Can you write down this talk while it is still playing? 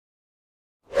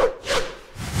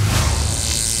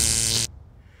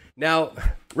Now,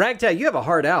 RagTagg, you have a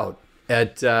hard out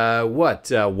at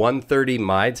 1:30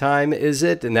 my time, is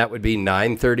it? And that would be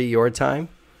 9:30 your time?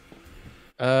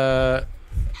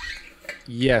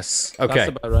 Yes. Okay. That's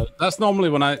about right. That's normally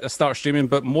when I start streaming,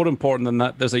 but more important than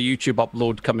that, there's a YouTube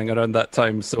upload coming around that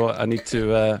time, so I need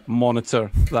to monitor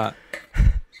that.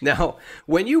 Now,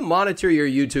 when you monitor your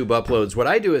YouTube uploads, what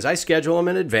I do is I schedule them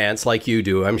in advance, like you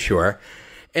do, I'm sure,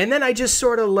 and then I just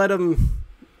sort of let them...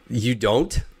 You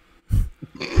don't?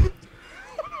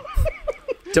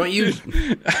 Don't you?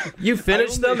 You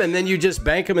finish them and then you just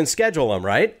bank them and schedule them,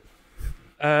 right?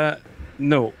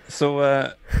 No.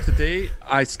 So today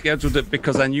I scheduled it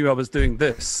because I knew I was doing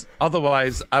this.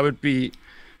 Otherwise, I would be,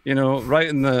 right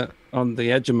on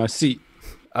the edge of my seat.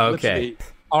 Okay.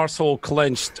 Arsehole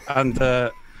clenched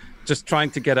and just trying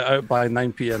to get it out by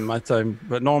 9 p.m. my time.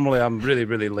 But normally I'm really,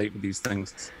 really late with these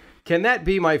things. Can that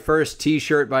be my first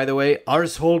T-shirt, by the way?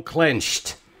 Arsehole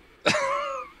clenched.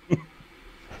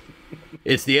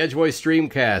 It's the EdgeVoice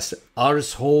Streamcast.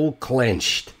 Arsehole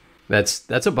clenched.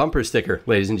 That's a bumper sticker,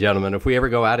 ladies and gentlemen. If we ever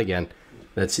go out again,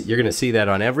 you're going to see that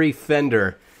on every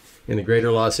fender in the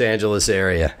greater Los Angeles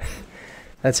area.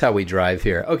 That's how we drive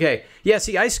here. Okay. Yeah,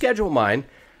 see, I schedule mine.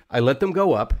 I let them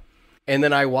go up, and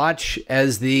then I watch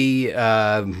as the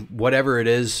whatever it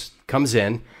is comes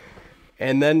in,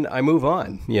 and then I move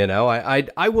on.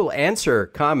 I will answer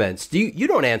comments. You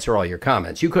don't answer all your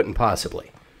comments. You couldn't possibly.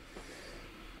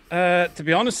 To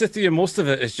be honest with you, most of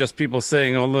it is just people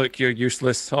saying, "Oh, look, you're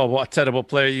useless. Oh, what a terrible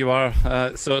player you are."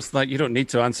 So it's like you don't need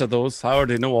to answer those. I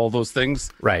already know all those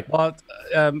things. Right. But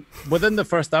within the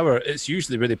first hour, it's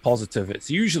usually really positive. It's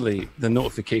usually the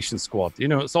notification squad.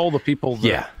 It's all the people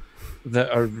that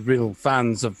are real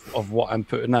fans of what I'm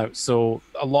putting out. So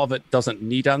a lot of it doesn't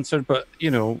need answered, but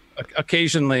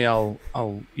occasionally I'll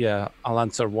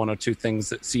answer one or two things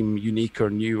that seem unique or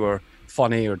new or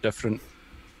funny or different.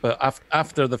 But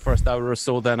after the first hour or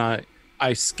so, then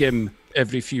I skim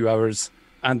every few hours,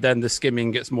 and then the skimming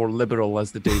gets more liberal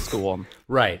as the days go on.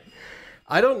 Right.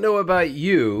 I don't know about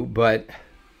you, but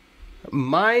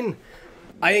mine,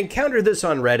 I encountered this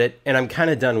on Reddit, and I'm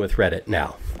kind of done with Reddit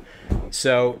now.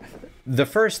 So the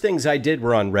first things I did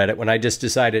were on Reddit when I just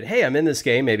decided, hey, I'm in this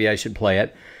game, maybe I should play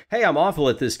it. Hey, I'm awful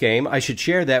at this game, I should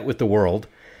share that with the world.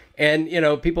 And,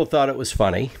 people thought it was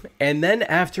funny. And then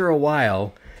after a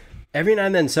while... Every now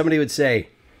and then somebody would say,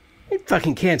 I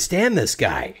fucking can't stand this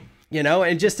guy,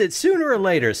 and just sooner or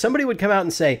later, somebody would come out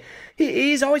and say,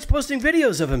 he's always posting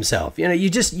videos of himself.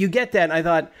 You get that. And I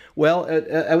thought, well,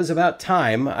 it was about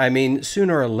time. I mean,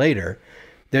 sooner or later,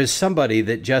 there's somebody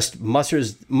that just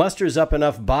musters up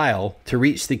enough bile to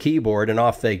reach the keyboard and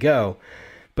off they go.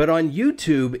 But on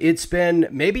YouTube, it's been,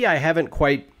 maybe I haven't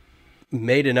quite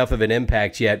made enough of an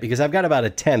impact yet because I've got about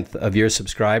 1/10 of your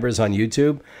subscribers on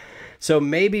YouTube. So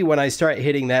maybe when I start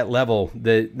hitting that level,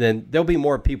 then there'll be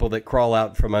more people that crawl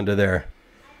out from under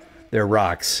their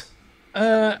rocks.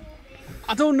 I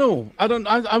don't know.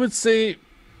 I would say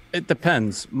it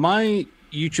depends. My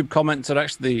YouTube comments are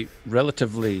actually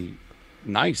relatively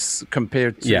nice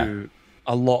compared to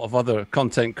a lot of other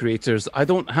content creators. I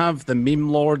don't have the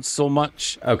meme lords so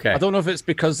much. Okay. I don't know if it's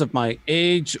because of my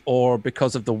age or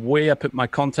because of the way I put my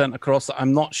content across.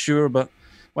 I'm not sure, but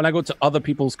when I go to other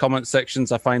people's comment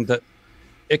sections, I find that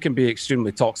it can be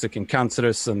extremely toxic and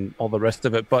cancerous and all the rest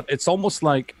of it. But it's almost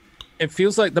like, it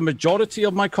feels like the majority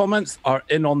of my comments are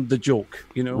in on the joke,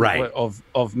 right.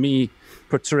 of me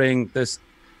portraying this.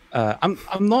 I'm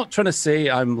not trying to say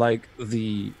I'm like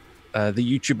the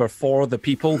YouTuber for the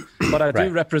people, but I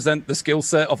do represent the skill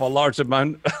set of a large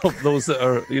amount of those that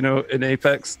are, in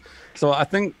Apex. So I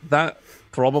think that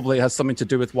probably has something to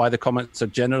do with why the comments are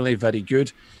generally very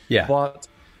good. Yeah. But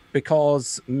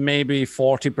because maybe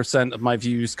 40% of my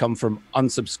views come from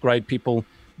unsubscribed people,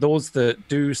 those that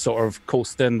do sort of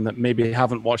coast in that maybe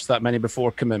haven't watched that many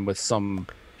before come in with some,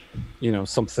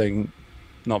 something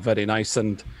not very nice.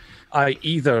 And I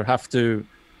either have to,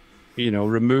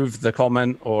 remove the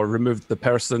comment or remove the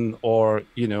person or,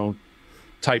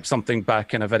 type something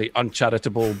back in a very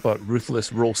uncharitable but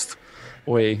ruthless roast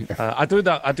way. I do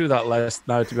that less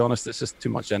now, to be honest. It's just too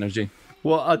much energy.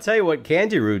 Well, I'll tell you what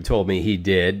Candyroot told me he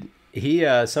did. He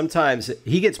sometimes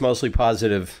he gets mostly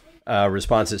positive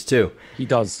responses too. He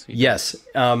does. Yes.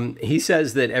 He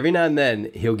says that every now and then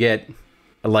he'll get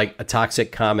like a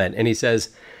toxic comment, and he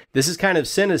says, this is kind of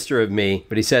sinister of me,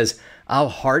 but he says, I'll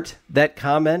heart that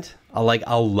comment.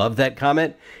 I'll love that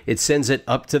comment. It sends it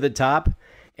up to the top.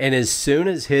 And as soon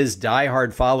as his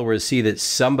diehard followers see that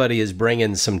somebody is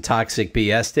bringing some toxic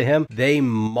BS to him, they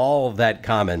maul that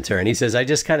commenter. And he says, I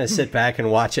just kind of sit back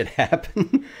and watch it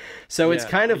happen. So it's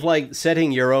kind of like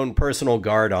setting your own personal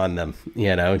guard on them,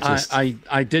 you know. Just...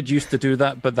 I did used to do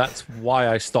that, but that's why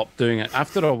I stopped doing it.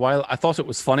 After a while, I thought it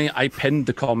was funny. I pinned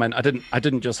the comment. I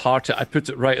didn't just heart it. I put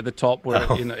it right at the top where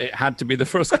it had to be the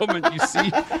first comment you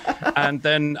see. And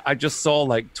then I just saw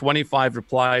like 25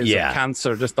 replies of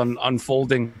cancer just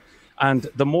unfolding. And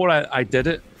the more I did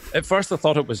it, at first I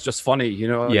thought it was just funny, you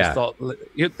know. I just thought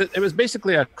it was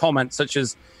basically a comment such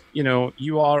as, you know,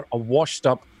 you are a washed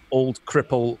up old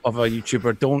cripple of a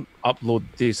YouTuber, don't upload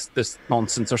this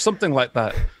nonsense or something like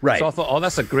that. Right. So I thought, oh,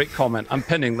 that's a great comment. I'm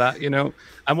pinning that, you know.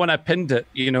 And when I pinned it,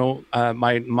 you know,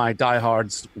 my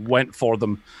diehards went for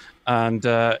them, and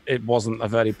it wasn't a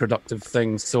very productive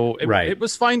thing. So it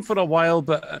was fine for a while,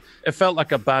 but it felt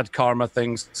like a bad karma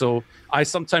thing. So I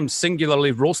sometimes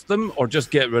singularly roast them or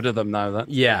just get rid of them now.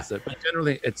 That's it. But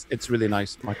generally, it's really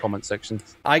nice, my comment section.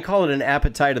 I call it an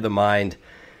appetite of the mind.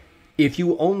 If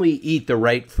you only eat the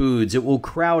right foods, it will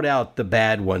crowd out the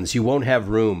bad ones. You won't have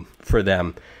room for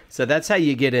them. So that's how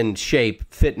you get in shape,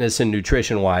 fitness and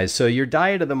nutrition-wise. So your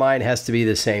diet of the mind has to be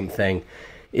the same thing.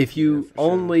 If you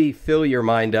only fill your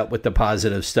mind up with the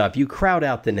positive stuff, you crowd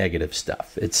out the negative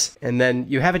stuff. And then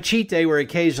you have a cheat day where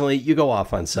occasionally you go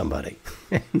off on somebody.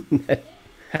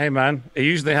 Hey man, it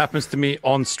usually happens to me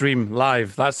on stream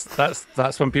live.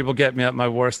 That's when people get me at my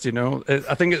worst, you know.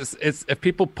 I think it's if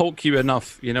people poke you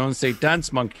enough, you know, and say,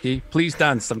 "Dance, monkey, please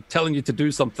dance. I'm telling you to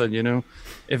do something," you know.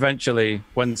 Eventually,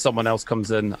 when someone else comes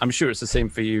in, I'm sure it's the same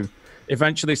for you.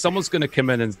 Eventually, someone's going to come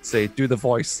in and say, "Do the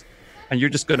voice," and you're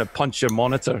just going to punch your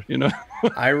monitor, you know.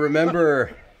 I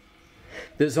remember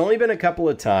there's only been a couple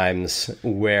of times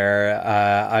where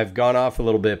I've gone off a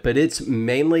little bit, but it's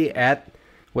mainly at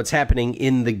what's happening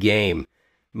in the game.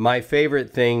 My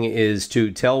favorite thing is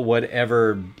to tell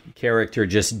whatever character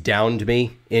just downed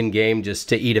me in game just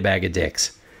to eat a bag of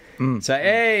dicks. So,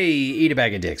 hey, eat a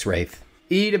bag of dicks, Wraith.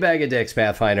 Eat a bag of dicks,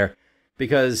 Pathfinder.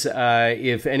 Because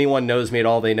if anyone knows me at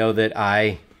all, they know that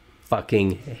I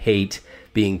fucking hate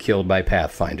being killed by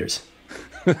Pathfinders.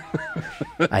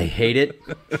 I hate it.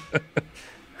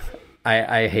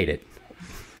 I hate it.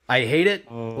 I hate it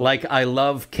like I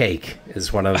love cake,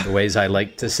 is one of the ways I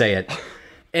like to say it.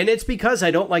 And it's because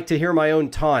I don't like to hear my own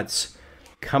taunts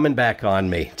coming back on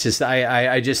me. Just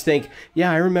I just think, yeah,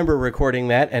 I remember recording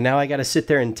that, and now I got to sit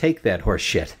there and take that horse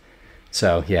shit.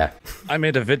 So, yeah. I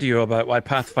made a video about why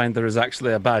Pathfinder is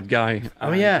actually a bad guy.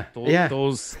 Oh, yeah.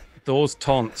 Those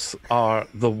taunts are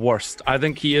the worst. I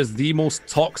think he is the most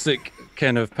toxic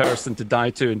kind of person to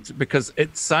die to, because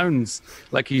it sounds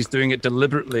like he's doing it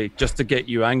deliberately just to get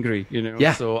you angry, you know.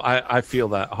 Yeah. So I feel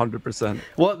that 100%.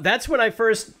 Well, that's when I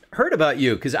first heard about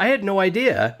you, because I had no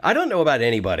idea. I don't know about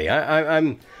anybody.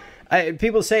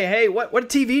 People say, hey, what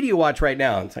TV do you watch right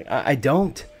now? It's like, I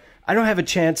don't have a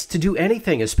chance to do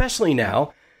anything, especially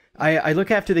now. I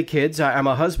look after the kids. I'm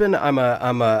a husband. I'm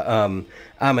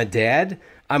a dad.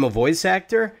 I'm a voice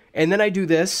actor, and then I do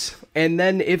this. And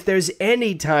then if there's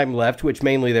any time left, which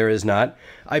mainly there is not,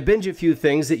 I binge a few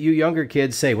things that you younger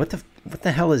kids say, what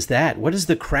the hell is that? What is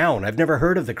The Crown? I've never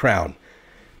heard of The Crown.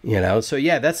 You know, so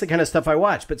yeah, that's the kind of stuff I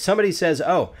watch. But somebody says,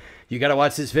 oh, you got to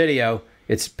watch this video.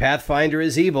 It's Pathfinder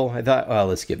is evil. I thought, well,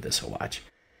 let's give this a watch.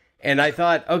 And I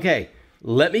thought, okay,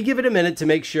 let me give it a minute to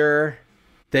make sure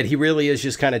that he really is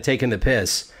just kind of taking the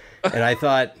piss. And I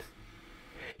thought,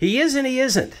 he is and he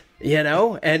isn't. You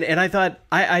know, and I thought,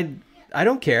 I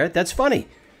don't care. That's funny.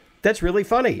 That's really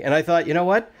funny. And I thought, you know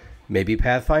what? Maybe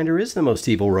Pathfinder is the most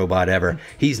evil robot ever.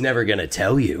 He's never going to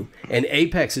tell you. And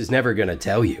Apex is never going to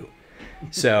tell you.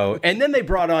 So, and then they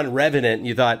brought on Revenant, and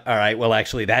you thought, all right, well,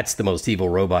 actually, that's the most evil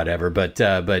robot ever. But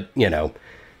you know,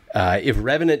 if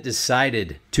Revenant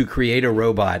decided to create a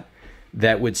robot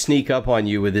that would sneak up on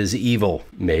you with his evil,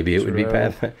 maybe it would be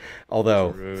Pathfinder.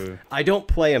 Although, I don't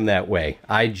play him that way.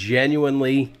 I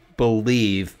genuinely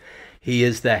believe he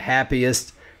is the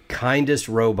happiest, kindest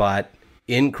robot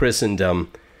in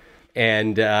Christendom.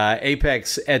 And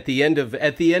Apex, at the end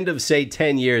of say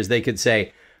 10 years, they could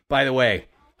say, by the way,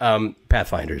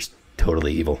 Pathfinder's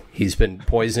totally evil. He's been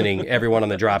poisoning everyone on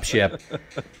the dropship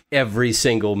every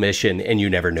single mission, and you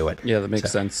never knew it. Yeah, that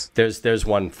makes sense. There's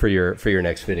one for your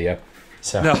next video.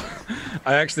 So no,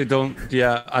 I actually don't.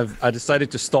 Yeah, I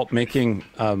decided to stop making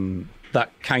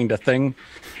that kind of thing.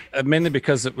 Mainly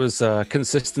because it was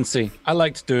consistency. I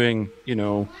liked doing,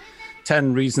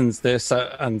 10 reasons this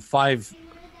and 5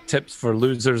 tips for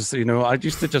losers. I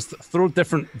used to just throw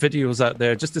different videos out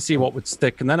there just to see what would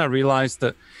stick. And then I realized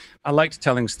that I liked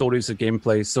telling stories of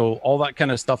gameplay. So all that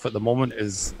kind of stuff at the moment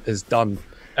is done.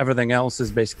 Everything else is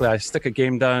basically I stick a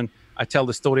game down, I tell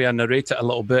the story, I narrate it a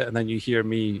little bit, and then you hear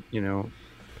me,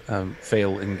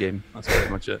 fail in game. That's pretty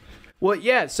much it. Well,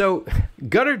 yeah, so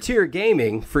gutter tier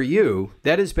gaming for you,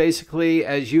 that is basically,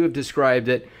 as you have described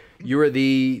it, you're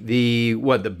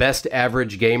the best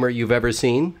average gamer you've ever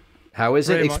seen? How is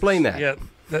it? Pretty Explain much,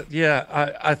 that.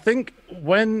 Yeah. I think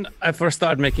when I first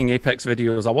started making Apex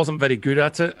videos, I wasn't very good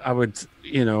at it. I would,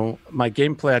 my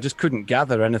gameplay, I just couldn't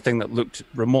gather anything that looked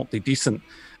remotely decent.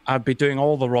 I'd be doing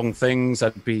all the wrong things.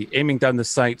 I'd be aiming down the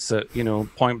sights at,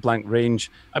 point blank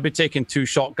range. I'd be taking 2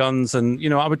 shotguns and,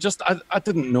 I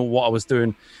didn't know what I was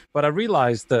doing. But I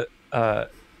realized that,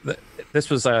 that this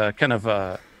was a kind of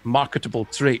a marketable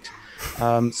trait.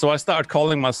 So I started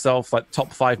calling myself like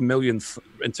top 5 millionth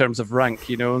in terms of rank,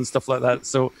 and stuff like that.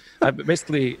 So I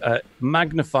basically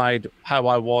magnified how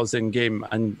I was in game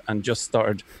and just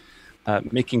started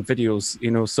making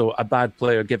videos, so a bad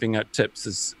player giving out tips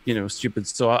is, stupid.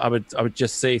 So I would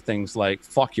just say things like,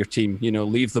 fuck your team,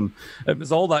 leave them. It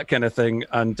was all that kind of thing.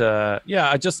 And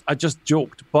I just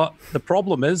joked. But the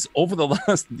problem is over the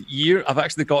last year, I've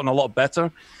actually gotten a lot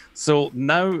better. So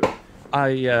now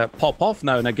I pop off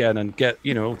now and again and get,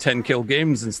 10 kill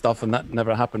games and stuff, and that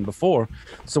never happened before.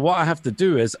 So what I have to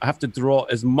do is I have to draw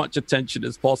as much attention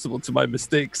as possible to my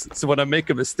mistakes. So when I make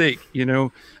a mistake,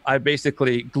 I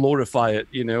basically glorify it,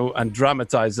 and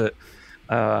dramatize it.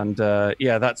 And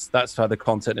that's how the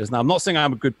content is now. I'm not saying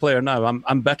I'm a good player now.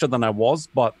 I'm better than I was,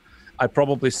 but I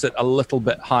probably sit a little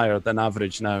bit higher than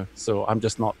average now. So I'm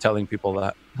just not telling people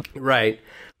that. Right.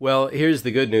 Well, here's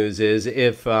the good news is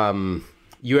if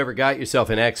you ever got yourself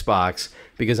an Xbox,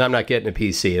 because I'm not getting a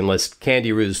PC unless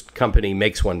Candy Roost Company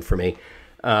makes one for me,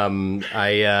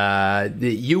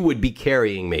 you would be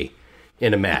carrying me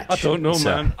in a match. I don't know,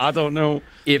 man. I don't know.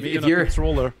 If you're a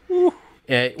controller.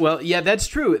 Well, yeah, that's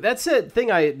true. That's a thing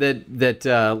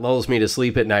that lulls me to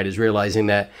sleep at night, is realizing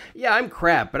that, yeah, I'm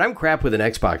crap, but I'm crap with an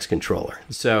Xbox controller.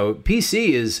 So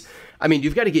PC is,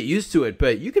 you've got to get used to it,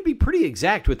 but you could be pretty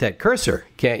exact with that cursor,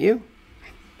 can't you?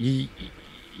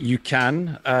 You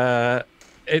can. I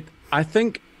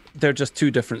think they're just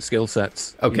 2 different skill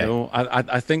sets. Okay.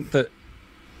 I think that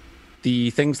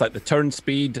the things like the turn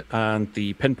speed and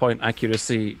the pinpoint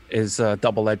accuracy is a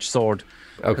double-edged sword.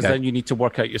 Because then you need to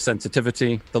work out your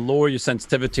sensitivity. The lower your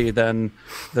sensitivity, then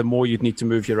the more you'd need to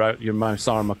move your mouse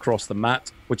arm across the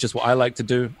mat, which is what I like to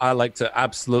do. I like to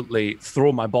absolutely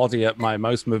throw my body at my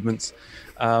mouse movements.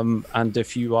 And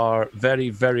if you are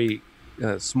very, very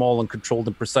small and controlled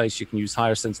and precise, you can use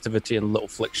higher sensitivity, and little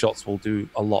flick shots will do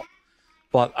a lot.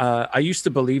 But I used to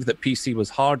believe that PC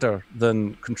was harder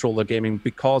than controller gaming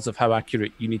because of how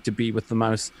accurate you need to be with the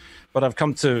mouse. But I've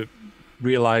come to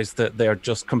realize that they are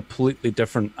just completely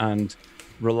different and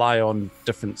rely on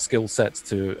different skill sets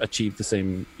to achieve the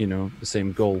same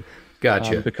goal.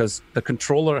 Gotcha. Because the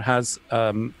controller has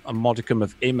a modicum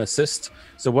of aim assist.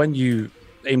 So when you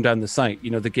aim down the sight,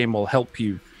 the game will help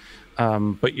you.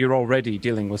 But you're already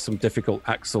dealing with some difficult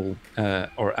axle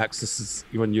or axes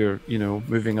when you're,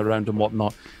 moving around and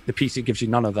whatnot. The PC gives you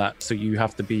none of that, so you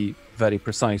have to be very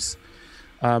precise.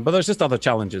 But there's just other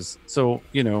challenges. So,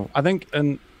 I think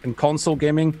in console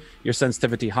gaming, your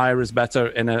sensitivity higher is better.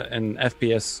 In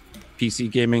FPS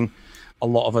PC gaming, a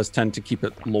lot of us tend to keep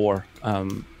it lower.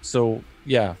 So,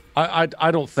 yeah, I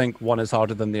don't think one is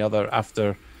harder than the other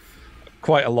after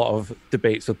quite a lot of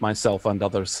debates with myself and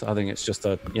others. I think it's just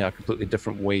a completely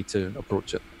different way to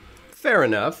approach it. Fair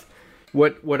enough.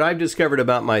 What I've discovered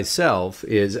about myself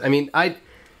is, I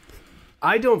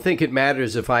don't think it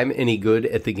matters if I'm any good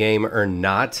at the game or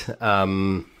not,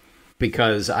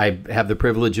 because I have the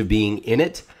privilege of being in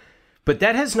it. But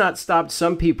that has not stopped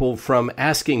some people from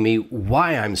asking me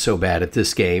why I'm so bad at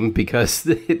this game, because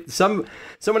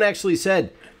someone actually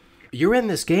said, "You're in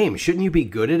this game. Shouldn't you be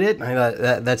good at it?" I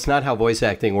thought, that's not how voice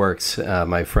acting works,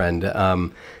 my friend.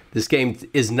 This game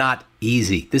is not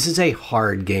easy. This is a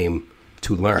hard game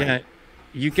to learn. Yeah,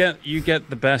 you get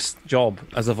the best job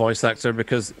as a voice actor,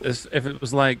 because if it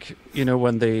was like,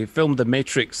 when they filmed The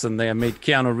Matrix and they made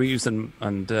Keanu Reeves and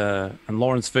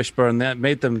Lawrence Fishburne, they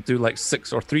made them do like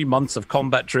 6 or 3 months of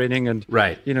combat training and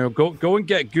right. Go and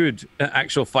get good at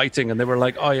actual fighting, and they were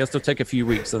like, oh, yes, it'll take a few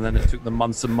weeks, and then it took them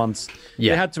months and months.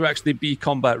 Yeah. They had to actually be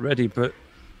combat ready, but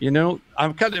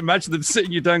I can't imagine them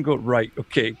sitting you down and go, right,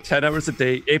 okay, 10 hours a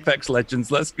day, Apex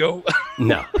Legends, let's go.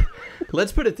 No.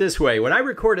 Let's put it this way. When I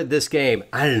recorded this game,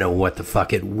 I didn't know what the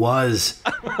fuck it was.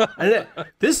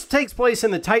 This takes place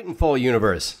in the Titanfall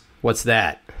universe. What's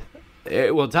that?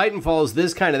 Well, Titanfall is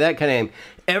this kind of, that kind of game.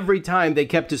 Every time they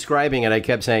kept describing it, I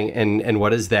kept saying, and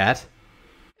what is that?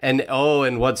 And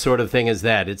what sort of thing is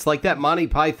that? It's like that Monty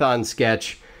Python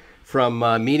sketch from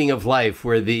Meaning of Life,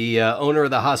 where the owner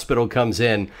of the hospital comes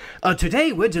in.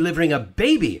 Today we're delivering a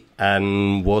baby.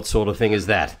 And what sort of thing is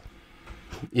that?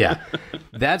 Yeah,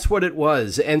 that's what it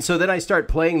was. And so then I start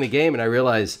playing the game, and I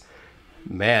realize,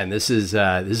 man, this is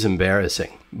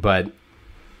embarrassing. But,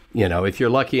 you know, if you're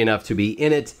lucky enough to be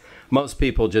in it, most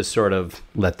people just sort of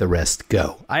let the rest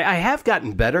go. I have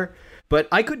gotten better, but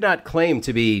I could not claim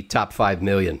to be top 5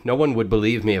 million. No one would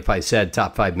believe me if I said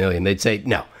top 5 million. They'd say,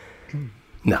 no,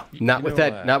 not with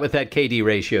that KD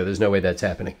ratio. There's no way that's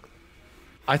happening.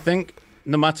 I think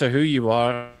no matter who you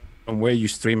are and where you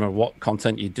stream or what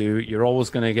content you do, you're always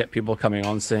going to get people coming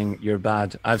on saying you're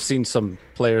bad. I've seen some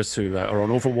players who are on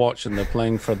Overwatch and they're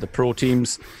playing for the pro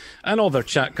teams, and all their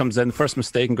chat comes in, first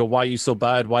mistake, and go, why are you so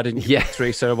bad? Why didn't you pick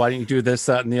Tracer? Why didn't you do this,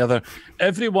 that, and the other?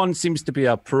 Everyone seems to be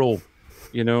a pro.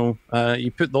 You know,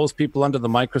 you put those people under the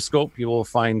microscope, you will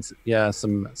find,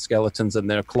 some skeletons in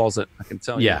their closet, I can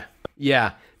tell you.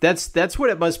 Yeah. That's what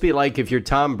it must be like if you're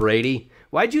Tom Brady.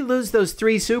 Why'd you lose those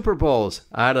 3 Super Bowls?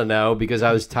 I don't know, because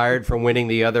I was tired from winning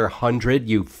the other 100,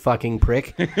 you fucking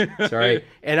prick. Sorry.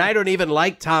 And I don't even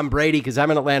like Tom Brady because I'm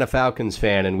an Atlanta Falcons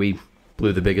fan, and we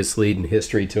blew the biggest lead in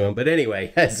history to him. But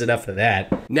anyway, that's enough of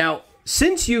that. Now,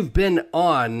 since you've been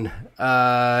on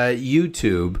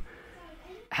YouTube,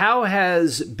 how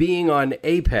has being on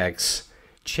Apex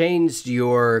changed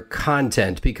your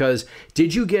content? Because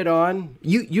did you get on?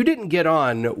 You didn't get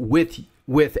on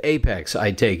with Apex,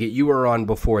 I take it. You were on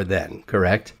before then,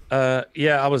 correct? I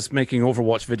was making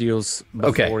Overwatch videos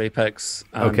before Apex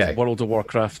and World of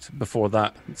Warcraft before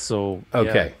that. So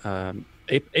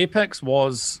Apex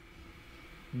was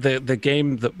the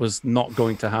game that was not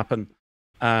going to happen.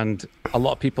 And a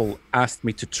lot of people asked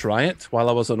me to try it while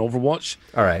I was on Overwatch.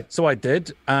 All right. So I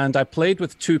did, and I played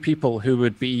with 2 people who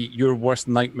would be your worst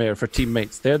nightmare for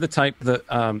teammates. They're the type that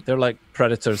they're like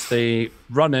predators. They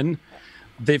run in,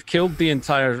 they've killed the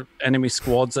entire enemy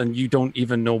squads, and you don't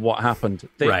even know what happened.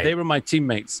 They were my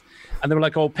teammates, and they were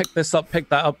like, oh, pick this up, pick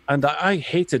that up. And I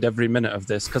hated every minute of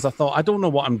this because I thought, I don't know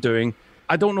what I'm doing.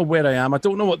 I don't know where I am. I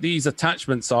don't know what these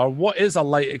attachments are. What is a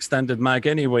light extended mag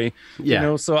anyway? Yeah. You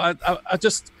know, so I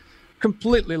just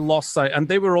completely lost sight. And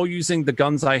they were all using the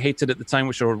guns I hated at the time,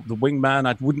 which are the Wingman.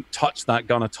 I wouldn't touch that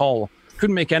gun at all.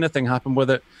 Couldn't make anything happen with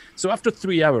it. So after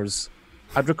 3 hours,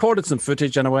 I'd recorded some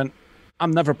footage and I went,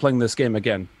 I'm never playing this game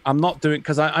again. I'm not doing,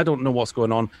 because I don't know what's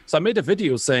going on. So I made a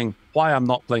video saying why I'm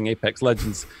not playing Apex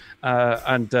Legends.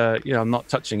 I'm not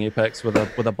touching Apex with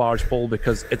a barge pole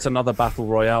because it's another battle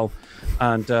royale.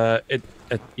 And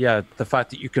the fact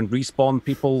that you can respawn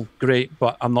people, great,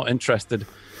 but I'm not interested.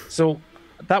 So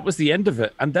that was the end of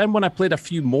it. And then when I played a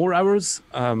few more hours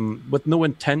with no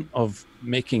intent of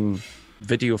making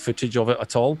video footage of it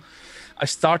at all, I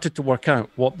started to work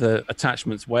out what the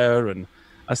attachments were, and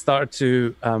I started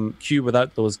to queue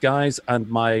without those guys, and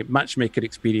my matchmaker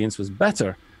experience was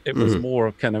better. It was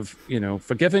more kind of,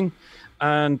 forgiving.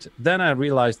 And then I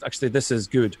realized, actually, this is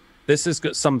good. This has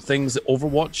got some things that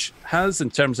Overwatch has in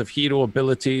terms of hero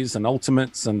abilities and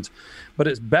ultimates, but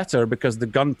it's better because the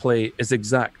gunplay is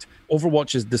exact.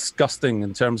 Overwatch is disgusting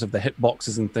in terms of the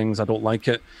hitboxes and things. I don't like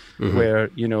it, where,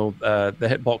 the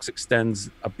hitbox extends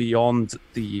beyond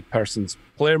the person's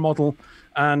player model.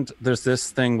 And there's this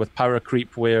thing with power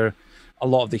creep where a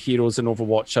lot of the heroes in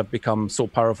Overwatch have become so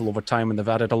powerful over time, and they've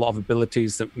added a lot of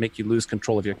abilities that make you lose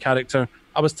control of your character.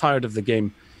 I was tired of the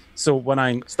game. So when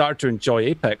I started to enjoy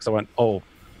Apex, I went, oh,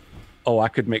 I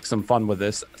could make some fun with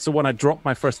this. So when I dropped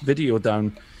my first video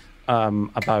down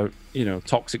about,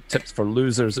 toxic tips for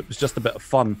losers, it was just a bit of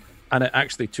fun, and it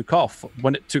actually took off.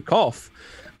 When it took off,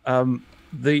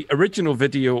 the original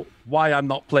video, why I'm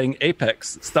not playing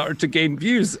Apex, started to gain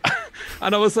views.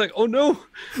 And I was like, oh no,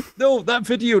 that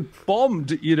video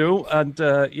bombed, and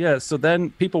so then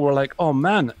people were like, oh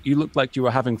man, you looked like you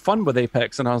were having fun with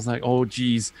Apex. And I was like, oh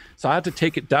geez. So I had to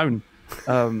take it down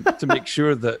to make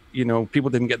sure that, people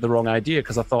didn't get the wrong idea,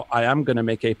 because I thought, I am going to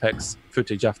make Apex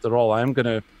footage after all. I am going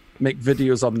to make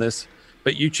videos on this.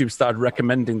 But YouTube started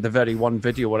recommending the very one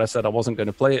video where I said I wasn't going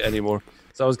to play it anymore.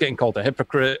 So I was getting called a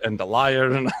hypocrite and a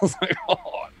liar, and I was like,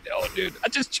 oh no, dude, I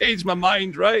just changed my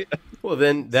mind, right? Well,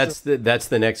 then that's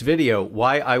the next video.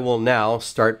 Why I will now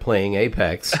start playing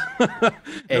Apex.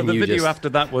 And the video after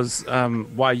that was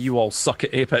why you all suck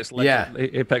at Apex Legends,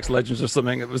 Apex Legends or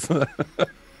something. It was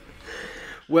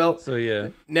well. So yeah.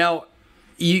 Now,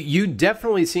 you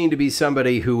definitely seem to be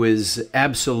somebody who is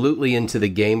absolutely into the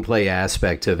gameplay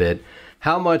aspect of it.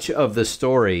 How much of the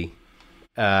story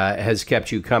has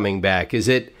kept you coming back? Is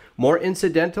it more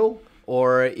incidental,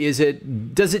 or does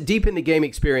it deepen the game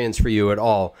experience for you at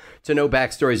all to know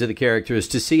backstories of the characters,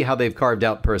 to see how they've carved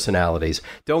out personalities?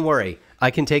 Don't worry, I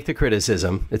can take the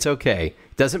criticism. It's okay.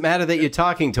 Doesn't matter that you're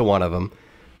talking to one of them.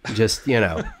 Just,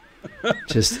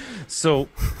 So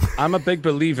I'm a big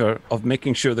believer of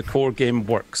making sure the core game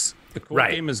works. The core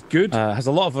game is good, has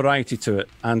a lot of variety to it,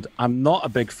 and I'm not a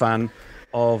big fan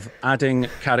of adding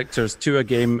characters to a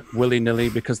game willy-nilly,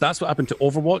 because that's what happened to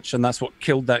Overwatch, and that's what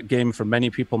killed that game for many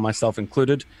people, myself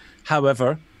included.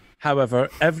 However,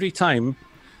 every time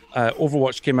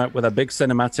Overwatch came out with a big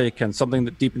cinematic and something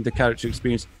that deepened the character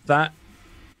experience, that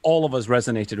all of us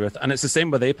resonated with. And it's the same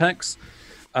with Apex.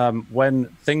 When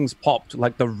things popped,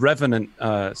 like the Revenant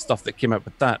stuff that came out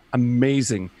with that,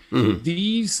 amazing.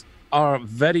 These are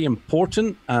very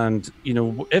important, and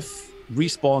if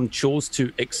Respawn chose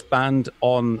to expand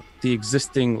on the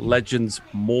existing legends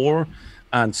more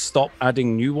and stop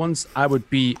adding new ones, I would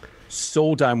be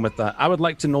so down with that. I would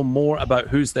like to know more about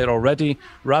who's there already,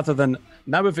 rather than,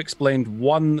 now we've explained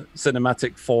one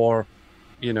cinematic for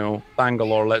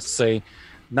Bangalore, let's say,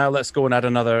 now let's go and add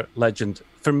another legend.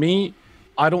 For me,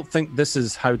 I don't think this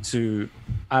is how to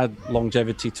add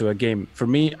longevity to a game. For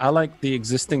me, I like the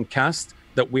existing cast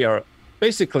that we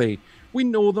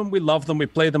know them, we love them, we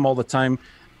play them all the time.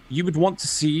 You would want to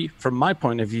see, from my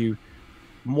point of view,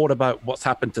 more about what's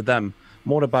happened to them,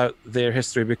 more about their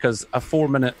history, because a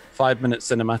 4-minute, 5-minute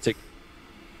cinematic,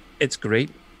 it's great.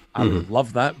 I would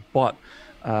love that, but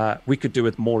we could do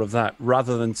with more of that,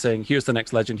 rather than saying, here's the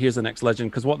next legend,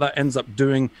 because what that ends up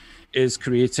doing is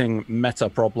creating meta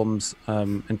problems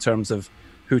in terms of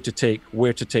who to take,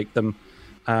 where to take them.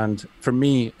 And for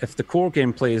me, if the core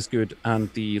gameplay is good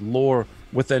and the lore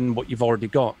within what you've already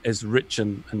got is rich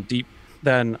and deep,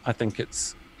 then I think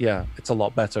it's a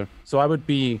lot better. So I would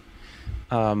be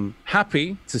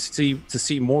happy to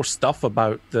see more stuff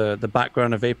about the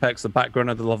background of Apex, the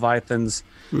background of the Leviathans,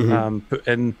 put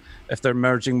in, if they're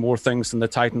merging more things from the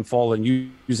Titanfall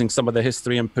and using some of the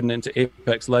history and putting it into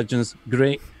Apex Legends,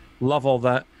 great, love all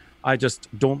that. I just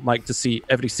don't like to see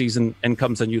every season in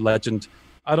comes a new legend.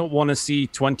 I don't want to see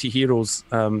 20 heroes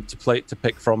to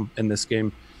pick from in this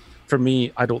game. For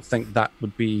me, I don't think that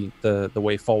would be the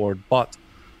way forward, but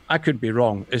I could be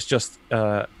wrong. It's just,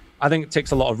 I think it takes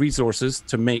a lot of resources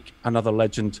to make another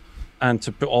legend and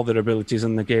to put all their abilities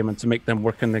in the game and to make them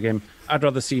work in the game. I'd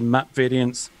rather see map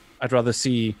variants. I'd rather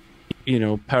see,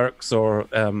 perks or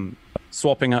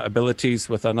swapping out abilities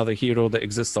with another hero that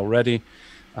exists already.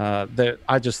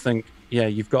 I just think,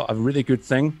 you've got a really good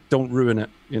thing. Don't ruin it,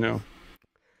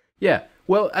 Yeah.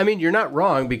 Well, I mean, you're not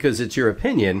wrong, because it's your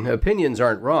opinion. Opinions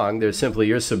aren't wrong. They're simply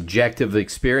your subjective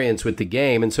experience with the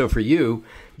game. And so for you,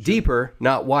 deeper,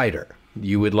 not wider.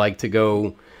 You would like to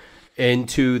go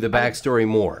into the backstory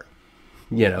more.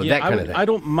 That kind of thing. I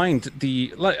don't mind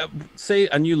say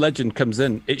a new legend comes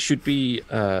in, it should be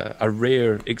a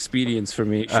rare experience for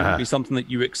me. It shouldn't be something that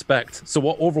you expect. So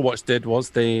what Overwatch did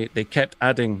was they kept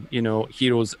adding,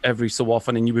 heroes every so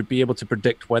often, and you would be able to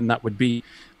predict when that would be.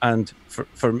 And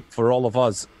for all of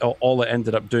us, all it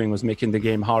ended up doing was making the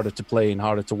game harder to play and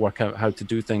harder to work out how to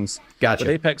do things. Gotcha.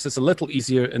 With Apex, it's a little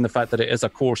easier in the fact that it is a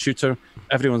core shooter.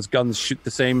 Everyone's guns shoot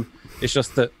the same. It's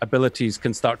just that abilities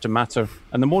can start to matter.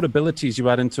 And the more abilities you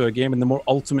add into a game and the more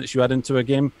ultimates you add into a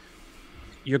game,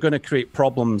 you're going to create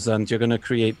problems, and you're going to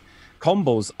create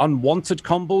combos, unwanted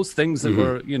combos, things that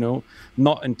were,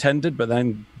 not intended, but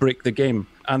then break the game.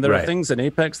 And there are things in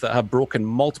Apex that have broken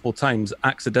multiple times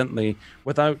accidentally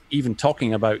without even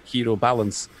talking about hero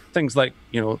balance. Things like,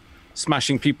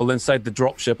 smashing people inside the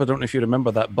dropship. I don't know if you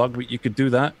remember that bug, but you could do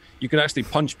that. You could actually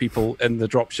punch people in the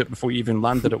dropship before you even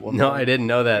landed at one. No, I didn't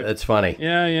know that. That's funny.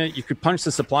 Yeah. You could punch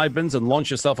the supply bins and launch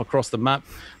yourself across the map.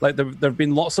 Like there have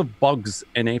been lots of bugs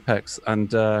in Apex,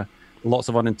 and lots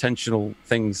of unintentional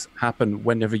things happen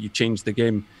whenever you change the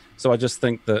game. So I just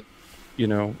think that,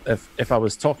 if I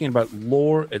was talking about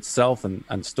lore itself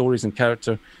and stories and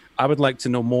character, I would like to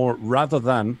know more, rather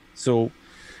than, so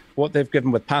what they've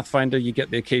given with Pathfinder, you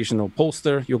get the occasional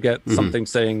poster, you'll get something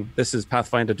saying, this is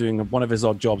Pathfinder doing one of his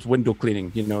odd jobs, window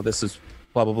cleaning, this is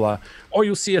blah, blah, blah. Or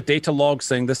you'll see a data log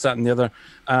saying this, that, and the other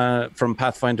from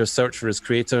Pathfinder's search for his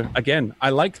creator. Again,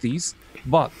 I like these,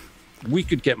 but we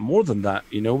could get more than that.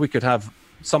 We could have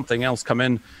something else come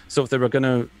in. So if they were going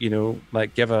to,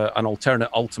 give an alternate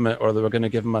ultimate, or they were going to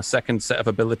give him a second set of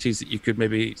abilities that you could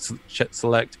maybe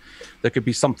select, there could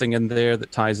be something in there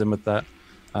that ties in with that.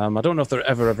 I don't know if they're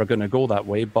ever going to go that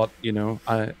way, but,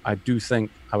 I do think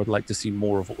I would like to see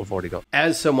more of what we've already got.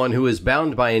 As someone who is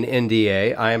bound by an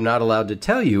NDA, I am not allowed to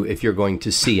tell you if you're going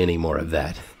to see any more of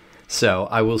that. So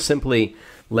I will simply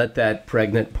let that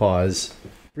pregnant pause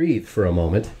breathe for a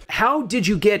moment. How did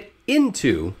you get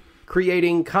into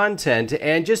creating content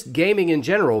and just gaming in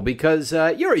general? Because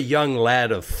you're a young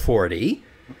lad of 40.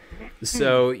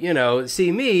 So,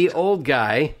 see me, old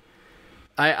guy,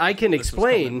 I can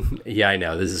explain. Yeah, I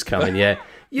know this is coming. Yeah.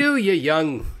 you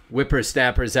young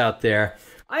whippersnappers out there,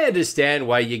 I understand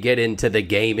why you get into the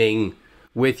gaming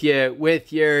with your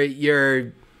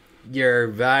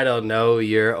I don't know,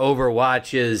 your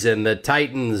Overwatches and the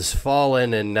Titans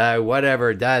Fallen and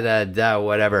whatever,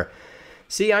 whatever.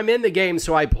 See, I'm in the game,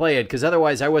 so I play it, because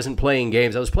otherwise I wasn't playing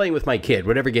games. I was playing with my kid,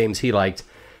 whatever games he liked.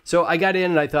 So I got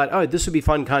in and I thought, oh, this would be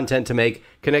fun content to make,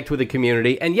 connect with the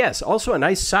community. And yes, also a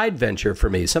nice side venture for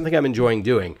me, something I'm enjoying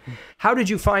doing. How did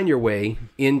you find your way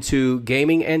into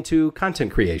gaming and to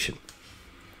content creation?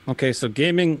 Okay, so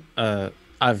gaming,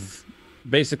 I've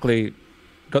basically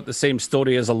got the same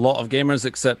story as a lot of gamers,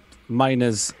 except mine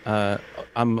is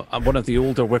I'm one of the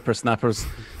older whippersnappers.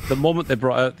 The moment they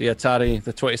brought out the Atari,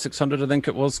 the 2600, I think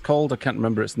it was called. I can't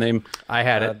remember its name. I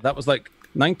had it. That was like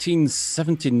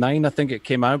 1979, I think it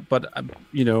came out. But,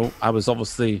 I was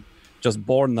obviously just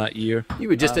born that year. You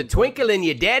were just a twinkle in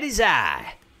your daddy's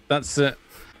eye. That's it.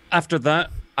 After that,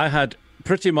 I had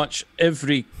pretty much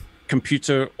every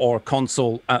computer or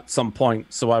console at some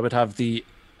point. So I would have the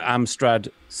Amstrad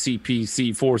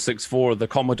CPC 464, the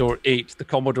Commodore 8, the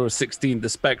Commodore 16, the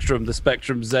Spectrum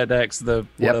ZX,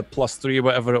 the Plus 3,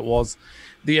 whatever it was,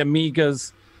 the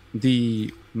Amigas,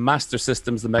 the Master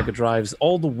Systems, the Mega Drives,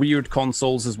 all the weird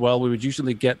consoles as well. We would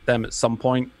usually get them at some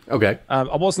point. Okay.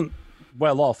 I wasn't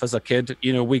well off as a kid.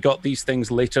 We got these things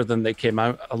later than they came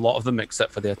out, a lot of them,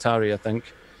 except for the Atari, I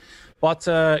think. But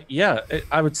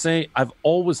I would say I've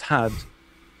always had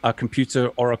a computer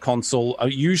or a console.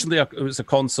 Usually it was a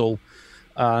console.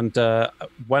 And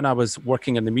when I was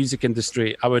working in the music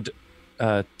industry, I would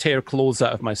tear clothes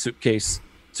out of my suitcase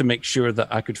to make sure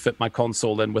that I could fit my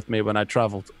console in with me when I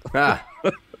traveled.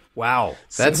 Wow.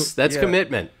 That's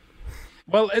commitment.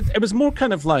 Well, it was more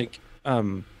kind of like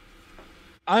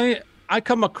I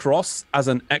come across as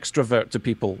an extrovert to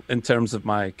people in terms of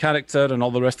my character and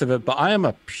all the rest of it, but I am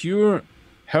a pure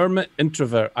hermit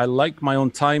introvert. I like my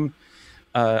own time.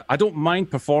 I don't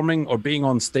mind performing or being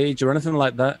on stage or anything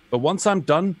like that. But once I'm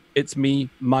done, it's me,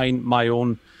 mine, my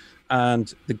own.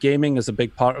 And the gaming is a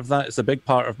big part of that. It's a big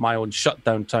part of my own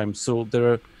shutdown time. So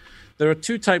there are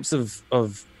two types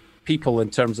of people in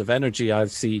terms of energy I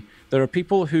see. There are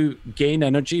people who gain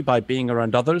energy by being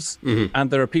around others. Mm-hmm.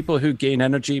 And there are people who gain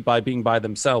energy by being by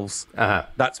themselves. Uh-huh.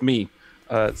 That's me.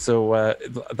 So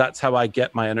that's how I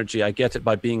get my energy. I get it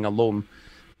by being alone.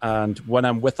 And when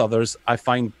I'm with others, I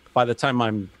find by the time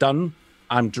I'm done,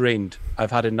 I'm drained.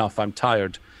 I've had enough. I'm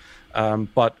tired.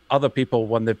 But other people,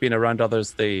 when they've been around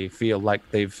others, they feel like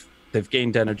they've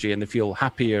gained energy and they feel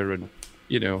happier. And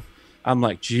I'm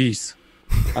like, geez,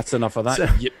 that's enough of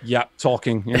that yap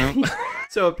talking.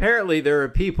 So apparently, there are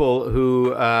people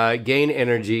who gain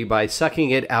energy by sucking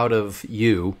it out of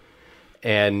you,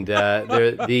 and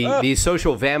they're the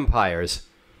social vampires,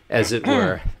 as it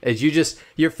were. As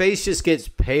your face just gets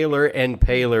paler and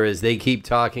paler as they keep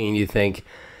talking, and you think,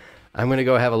 I'm going to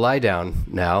go have a lie down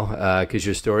now, because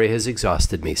your story has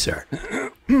exhausted me, sir.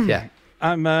 Yeah.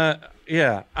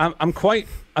 I'm quite,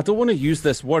 I don't want to use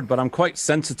this word, but I'm quite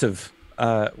sensitive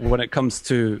when it comes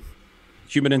to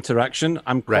human interaction.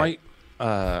 I'm quite,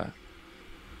 how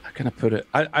can I put it?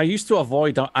 I used to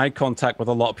avoid eye contact with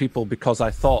a lot of people because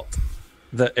I thought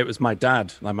that it was my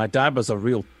dad. Like, my dad was a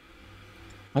real,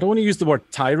 I don't want to use the word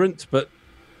tyrant, but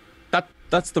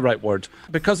that's the right word.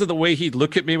 Because of the way he'd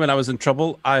look at me when I was in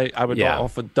trouble, I would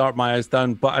often dart my eyes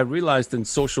down. But I realized in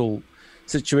social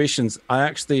situations, I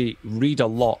actually read a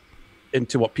lot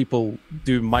into what people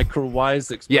do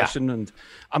micro-wise expression. Yeah. And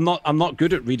I'm not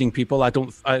good at reading people.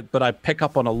 But I pick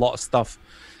up on a lot of stuff,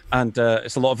 and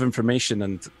it's a lot of information.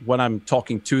 And when I'm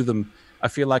talking to them, I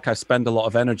feel like I spend a lot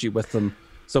of energy with them.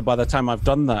 So by the time I've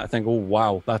done that, I think, oh,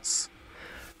 wow, that's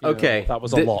okay. That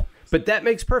was a lot. But that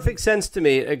makes perfect sense to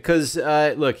me because,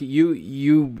 look,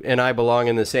 you and I belong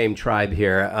in the same tribe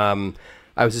here.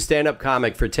 I was a stand-up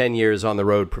comic for 10 years on the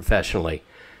road professionally.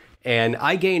 And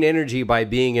I gain energy by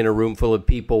being in a room full of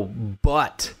people,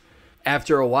 but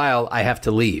after a while, I have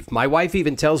to leave. My wife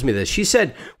even tells me this. She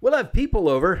said, we'll have people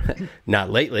over, not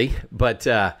lately, but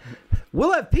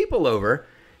we'll have people over,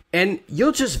 and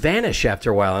you'll just vanish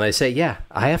after a while. And I say, yeah,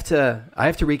 I have to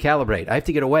recalibrate. I have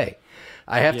to get away.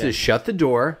 I have to shut the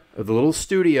door of the little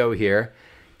studio here,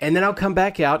 and then I'll come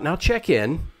back out and I'll check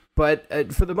in.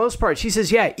 But for the most part, she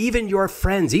says, yeah, even your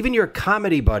friends, even your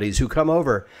comedy buddies who come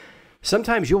over,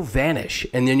 sometimes you'll vanish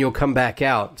and then you'll come back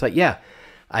out. It's like, yeah,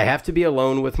 I have to be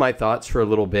alone with my thoughts for a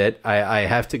little bit. I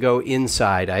have to go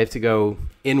inside. I have to go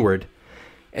inward,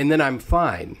 and then I'm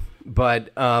fine. But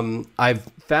I've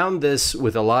found this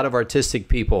with a lot of artistic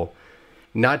people,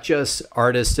 not just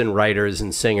artists and writers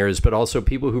and singers, but also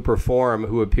people who perform,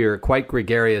 who appear quite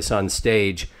gregarious on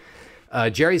stage.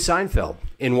 Jerry Seinfeld,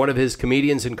 in one of his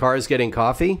Comedians in Cars Getting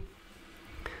Coffee,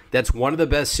 that's one of the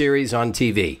best series on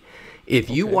TV. If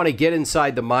you want to get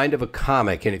inside the mind of a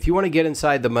comic, and if you want to get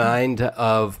inside the mind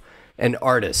of an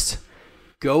artist,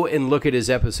 go and look at his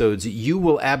episodes. You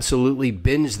will absolutely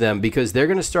binge them because they're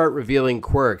going to start revealing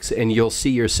quirks and you'll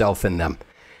see yourself in them.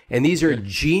 And these are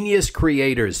genius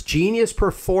creators, genius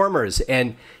performers,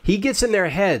 and he gets in their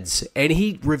heads and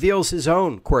he reveals his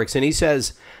own quirks. And he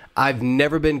says, I've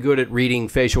never been good at reading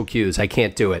facial cues. I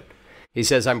can't do it. He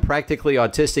says, I'm practically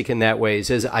autistic in that way. He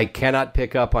says, I cannot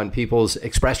pick up on people's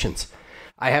expressions.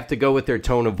 I have to go with their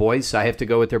tone of voice. I have to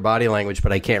go with their body language,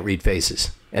 but I can't read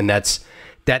faces. And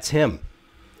that's him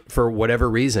for whatever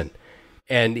reason.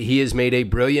 And he has made a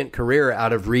brilliant career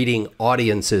out of reading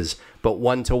audiences, but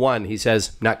one-to-one, he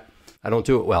says, I don't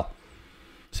do it well.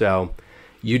 So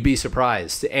you'd be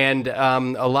surprised. And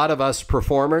a lot of us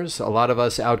performers, a lot of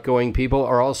us outgoing people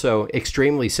are also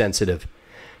extremely sensitive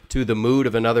to the mood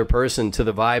of another person, to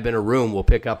the vibe in a room. We'll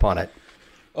pick up on it.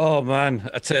 Oh man,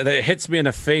 I tell you, it hits me in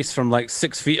the face from like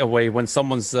 6 feet away when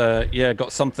someone's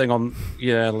got something on,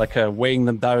 like weighing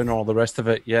them down or all the rest of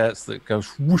it. Yeah, it goes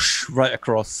whoosh right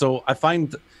across. So I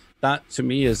find that to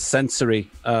me is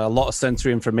sensory, a lot of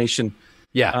sensory information.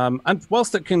 Yeah. And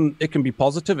whilst it can be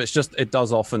positive, it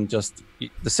does often just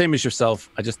the same as yourself.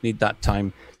 I just need that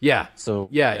time. Yeah. So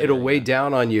it'll weigh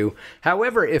down on you.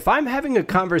 However, if I'm having a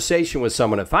conversation with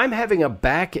someone, if I'm having a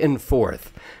back and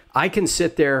forth, I can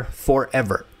sit there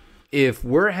forever. If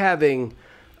we're having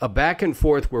a back and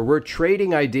forth where we're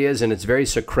trading ideas and it's very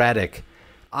Socratic,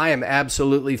 I am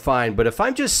absolutely fine. But if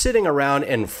I'm just sitting around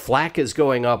and flack is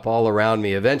going up all around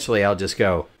me, eventually I'll just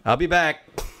go, I'll be back.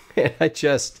 And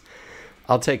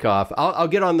I'll take off. I'll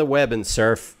get on the web and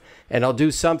surf and I'll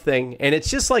do something. And it's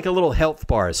just like a little health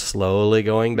bar slowly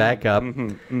going back up.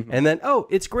 And then, oh,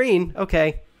 it's green.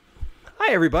 Okay.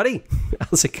 Hi, everybody.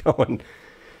 How's it going?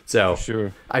 So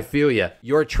sure. I feel you.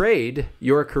 Your trade,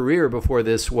 your career before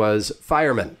this was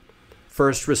fireman,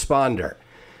 first responder,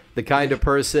 the kind of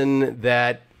person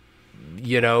that,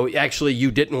 actually you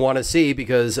didn't want to see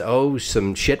because,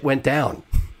 some shit went down.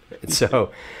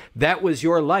 So that was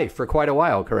your life for quite a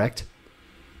while, correct?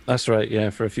 That's right.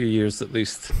 Yeah, for a few years at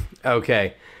least.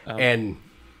 Okay. And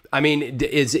I mean,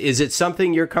 is it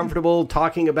something you're comfortable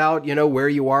talking about, where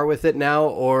you are with it now,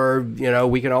 or,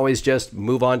 we can always just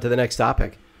move on to the next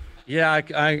topic? Yeah,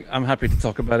 I'm happy to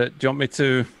talk about it. Do you want me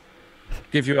to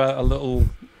give you a little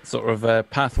sort of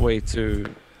pathway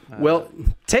to...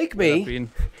 take me,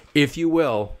 if you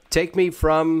will. Take me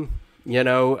from,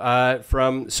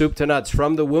 from soup to nuts,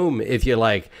 from the womb, if you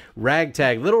like.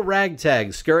 Little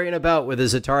ragtag, scurrying about with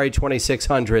his Atari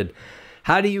 2600.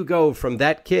 How do you go from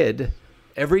that kid,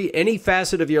 any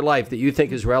facet of your life that you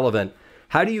think is relevant,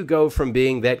 how do you go from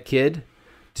being that kid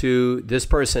to this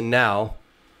person now,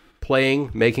 playing,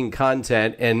 making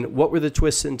content, and what were the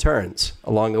twists and turns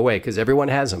along the way? Because everyone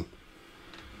has them.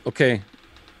 Okay,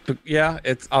 but yeah,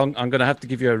 I'm going to have to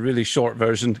give you a really short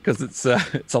version because it's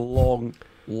a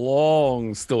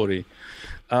long story.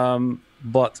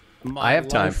 But I have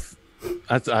time.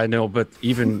 I know, but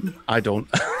even I don't.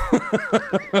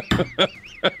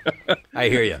 I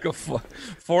hear you.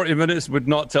 40 minutes would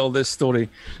not tell this story.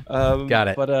 Got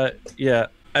it. But yeah.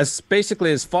 As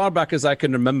far back as I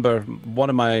can remember, one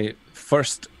of my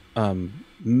first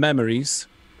memories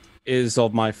is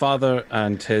of my father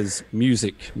and his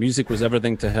music. Music was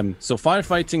everything to him. So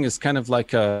firefighting is kind of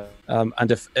like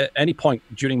and if at any point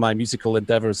during my musical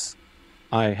endeavors,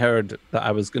 I heard that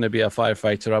I was going to be a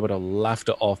firefighter, I would have laughed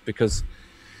it off because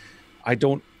I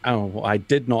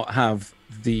did not have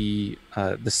the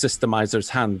systemizer's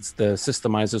hands, the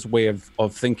systemizer's way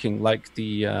of thinking, like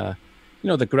the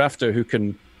grafter who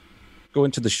can go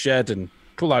into the shed and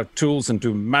pull out tools and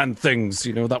do man things.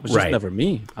 That was just never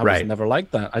me. I was never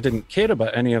like that. I didn't care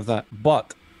about any of that.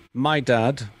 But my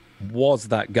dad was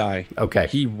that guy. Okay.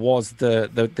 He was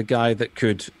the guy that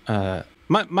could...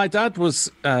 My dad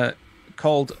was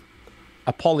called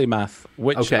a polymath,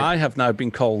 which I have now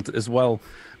been called as well.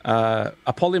 A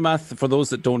polymath, for those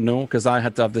that don't know, because I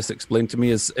had to have this explained to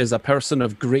me, is a person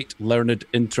of great learned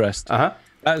interest.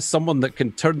 That is someone that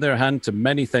can turn their hand to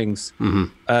many things.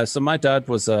 So my dad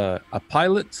was a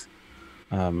pilot,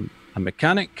 a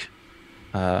mechanic,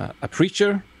 a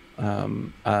preacher,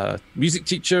 a music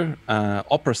teacher,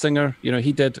 opera singer.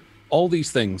 He did all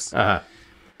these things.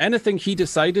 Anything he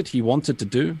decided he wanted to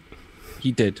do,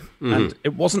 he did. And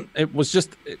that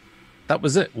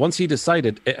was it. Once he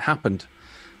decided, it happened.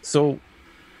 So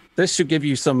this should give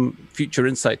you some future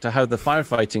insight to how the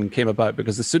firefighting came about,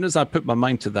 because as soon as I put my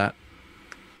mind to that,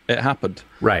 it happened.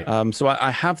 Right. So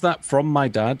I have that from my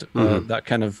dad, that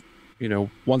kind of you know,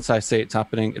 once I say it's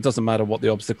happening, it doesn't matter what the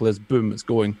obstacle is, boom, it's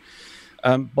going.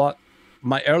 But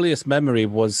my earliest memory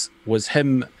was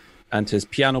him and his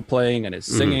piano playing and his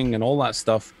singing and all that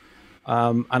stuff.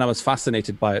 And I was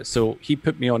fascinated by it. So he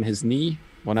put me on his knee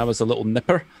when I was a little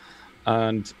nipper,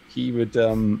 and he would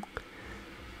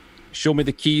show me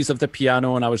the keys of the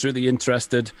piano, and I was really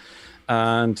interested.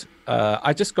 And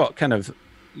I just got kind of,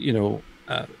 you know,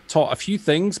 taught a few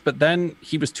things, but then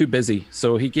he was too busy.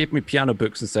 So he gave me piano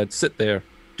books and said, sit there,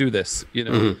 do this, you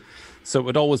know. So it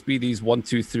would always be these 1,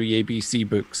 2, 3 ABC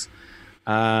books.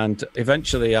 And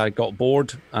eventually I got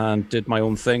bored and did my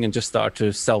own thing and just started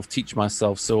to self-teach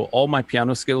myself. So all my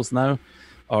piano skills now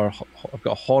are, I've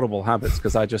got horrible habits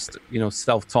because I just, you know,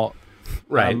 self-taught.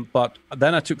 Right. But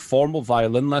then I took formal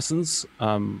violin lessons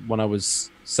when I was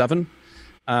 7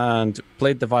 and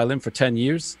played the violin for 10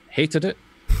 years. Hated it.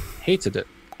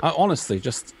 I honestly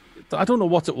just, I don't know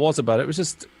what it was about it. It was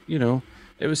just, you know,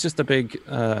 it was just a big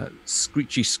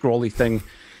screechy, scrawly thing.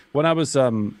 When I was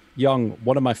young,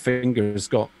 one of my fingers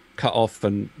got cut off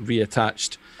and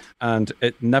reattached, and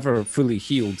it never fully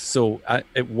healed. So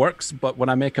it works, but when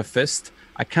I make a fist,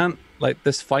 I can't, like,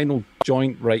 this final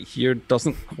joint right here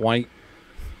doesn't quite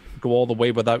go all the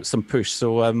way without some push.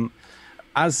 So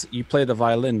as you play the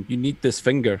violin, you need this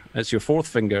finger. It's your 4th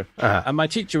finger. And my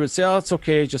teacher would say, oh, it's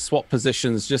okay, just swap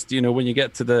positions. Just, you know, when you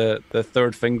get to the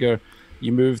 3rd finger,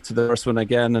 you move to the 1st one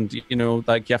again. And, you know,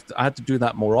 like you have to, I had to do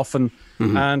that more often.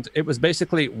 And it was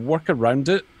basically work around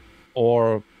it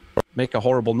or make a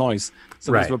horrible noise.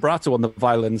 So there's vibrato on the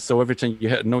violin. So every time you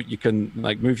hit a note, you can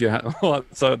like move your hand. Oh,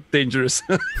 that's a dangerous,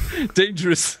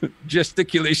 dangerous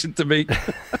gesticulation to make.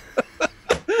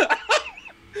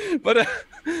 But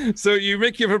so you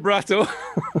make your vibrato,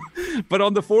 but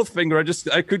on the 4th finger,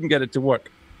 I couldn't get it to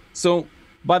work. So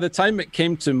by the time it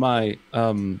came to my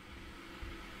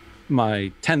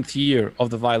my 10th year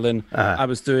of the violin, I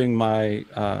was doing my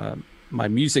my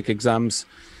music exams,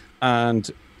 and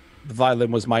the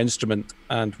violin was my instrument.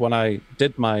 And when I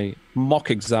did my mock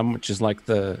exam, which is like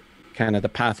the kind of the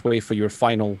pathway for your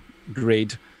final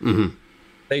grade,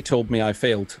 they told me I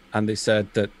failed, and they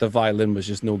said that the violin was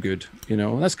just no good. You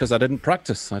know, that's because I didn't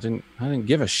practice. I didn't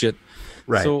give a shit.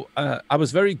 Right. So I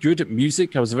was very good at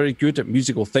music. I was very good at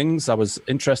musical things. I was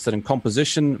interested in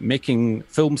composition, making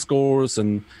film scores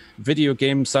and video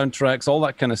game soundtracks, all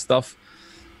that kind of stuff.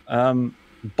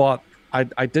 But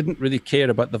I didn't really care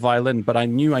about the violin, but I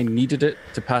knew I needed it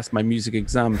to pass my music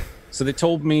exam. So they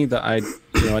told me that I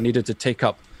needed to take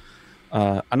up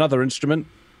another instrument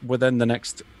within the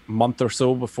next month or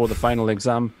so before the final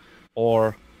exam,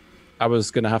 or I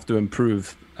was going to have to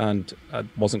improve, and it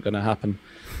wasn't going to happen.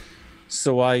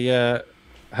 So I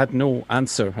had no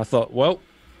answer. I thought, well,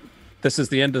 this is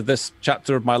the end of this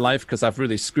chapter of my life because I've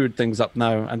really screwed things up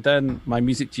now. And then my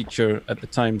music teacher at the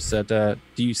time said,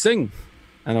 do you sing?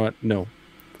 And I went, no.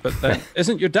 But then,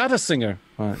 isn't your dad a singer?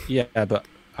 Yeah, but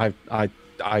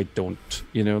I don't.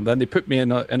 You know. Then they put me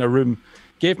in a room,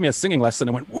 gave me a singing lesson,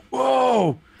 and went,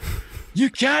 whoa, you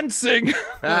can sing.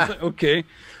 I was like, okay.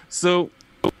 So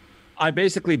I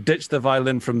basically ditched the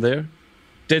violin from there,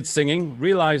 did singing,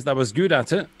 realized I was good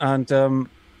at it, and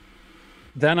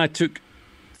then I took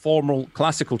formal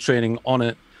classical training on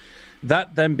it.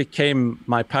 That then became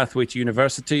my pathway to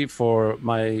university for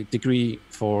my degree,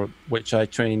 for which I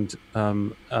trained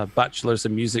a bachelor's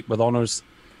in music with honors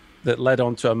that led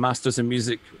on to a master's in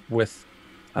music with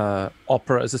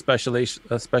opera as a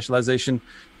specialization,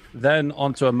 then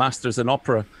onto a master's in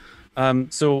opera.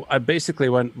 So I basically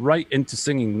went right into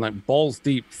singing, like balls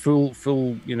deep, full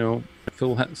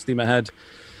steam ahead.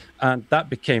 And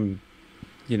that became,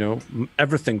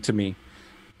 everything to me.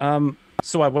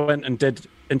 So I went and did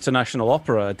international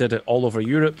opera. I did it all over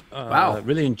Europe. Wow. I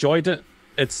really enjoyed it.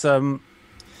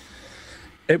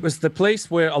 It was the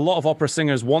place where a lot of opera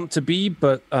singers want to be,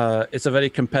 but it's a very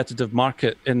competitive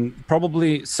market, and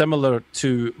probably similar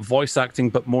to voice acting,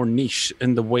 but more niche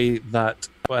in the way that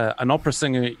an opera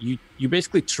singer, you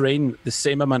basically train the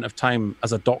same amount of time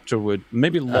as a doctor would,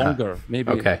 maybe longer,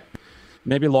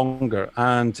 maybe longer.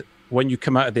 And when you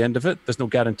come out at the end of it, there's no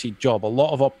guaranteed job. A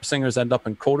lot of opera singers end up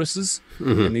in choruses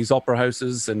in these opera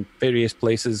houses and various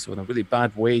places with a really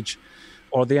bad wage,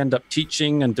 or they end up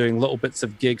teaching and doing little bits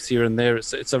of gigs here and there.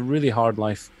 It's a really hard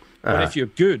life. But if you're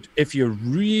good, if you're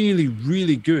really,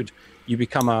 really good, you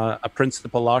become a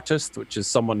principal artist, which is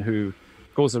someone who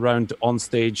goes around on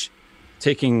stage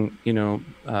taking,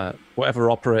 whatever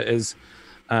opera it is,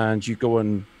 and you go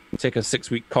and take a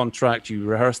 6-week contract, you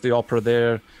rehearse the opera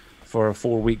there for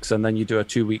 4 weeks, and then you do a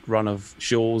 2-week run of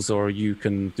shows, or you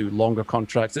can do longer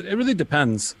contracts. It really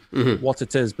depends what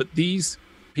it is. But these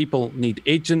people need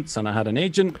agents, and I had an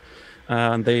agent,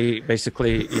 and they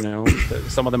basically,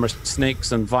 some of them are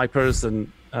snakes and vipers and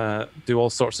do all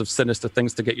sorts of sinister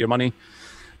things to get your money.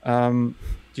 Do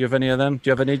you have any of them? Do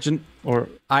you have an agent? Or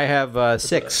I have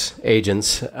 6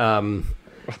 agents.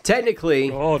 Technically,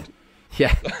 God.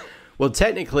 Yeah. Well,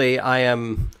 technically, I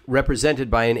am represented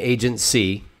by an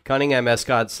agency, Cunningham,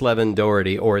 Escott, Slevin,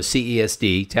 Doherty, or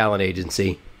CESD, talent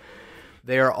agency.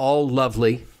 They are all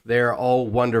lovely. They are all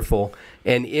wonderful.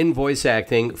 And in voice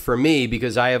acting, for me,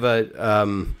 because I have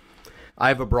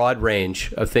a broad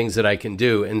range of things that I can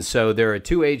do. And so there are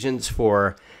 2 agents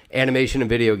for animation and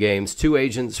video games, 2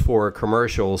 agents for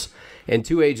commercials, and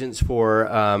 2 agents for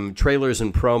trailers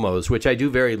and promos, which I do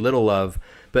very little of.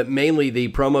 But mainly the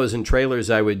promos and trailers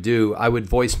I would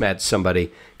voice match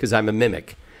somebody because I'm a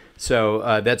mimic.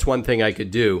 So that's one thing I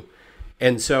could do.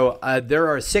 And so there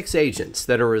are 6 agents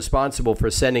that are responsible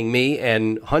for sending me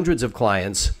and hundreds of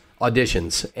clients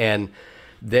auditions. And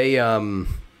they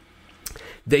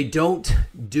don't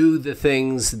do the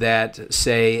things that,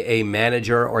 say, a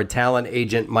manager or talent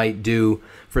agent might do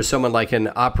for someone like an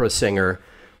opera singer,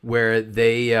 where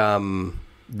they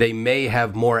may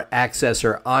have more access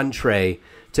or entree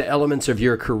to elements of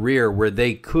your career where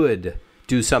they could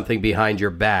do something behind your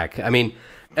back. I mean,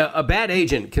 a bad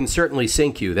agent can certainly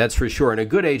sink you, that's for sure. And a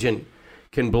good agent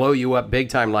can blow you up big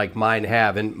time like mine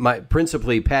have. And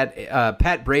principally,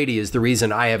 Pat Brady is the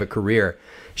reason I have a career.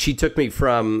 She took me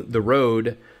from the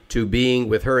road to being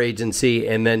with her agency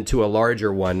and then to a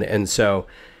larger one. And so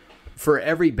for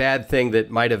every bad thing that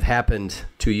might have happened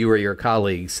to you or your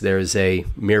colleagues, there's a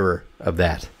mirror of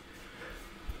that.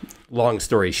 Long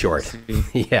story short.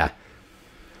 Yeah.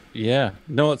 Yeah.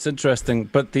 No, it's interesting.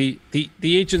 But the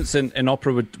agents in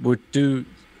opera would do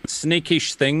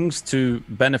snakish things to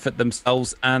benefit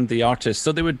themselves and the artist.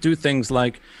 So they would do things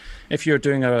like, if you're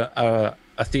doing a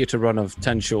theatre run of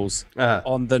 10 shows,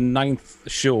 on the 9th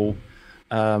show,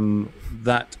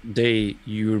 that day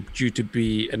you're due to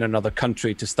be in another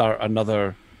country to start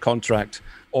another contract,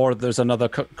 or there's another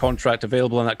contract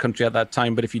available in that country at that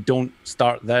time, but if you don't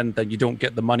start then you don't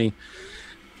get the money.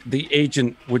 The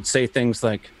agent would say things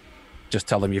like, just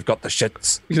tell them you've got the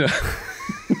shits,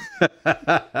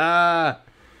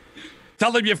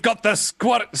 tell them you've got the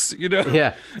squirts,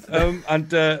 Yeah. And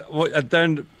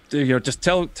then just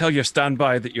tell your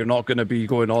standby that you're not going to be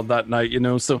going on that night,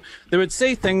 So they would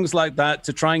say things like that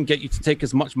to try and get you to take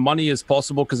as much money as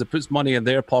possible because it puts money in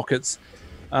their pockets.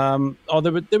 Or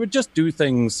they would just do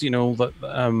things,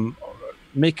 that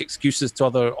make excuses to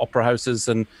other opera houses.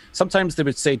 And sometimes they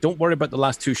would say, don't worry about the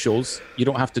last 2 shows. You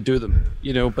don't have to do them,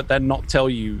 but then not tell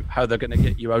you how they're going to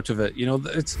get you out of it.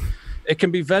 It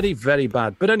can be very, very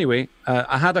bad. But anyway,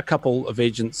 I had a couple of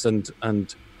agents and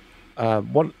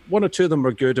one or 2 of them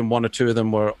were good and 1 or 2 of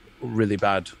them were really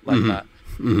bad like that.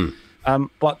 Mm-hmm.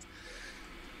 But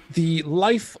the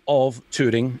life of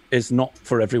touring is not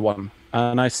for everyone.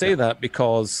 And I say that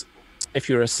because if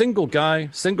you're a single guy,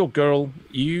 single girl,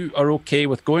 you are okay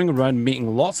with going around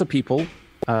meeting lots of people,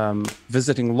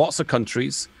 visiting lots of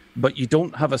countries, but you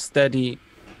don't have a steady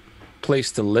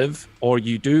place to live, or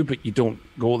you do, but you don't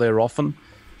go there often.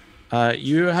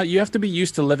 You have to be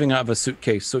used to living out of a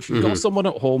suitcase. So if you've got someone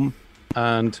at home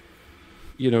and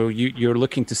you're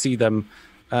looking to see them,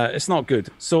 it's not good.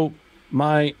 So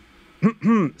my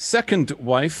second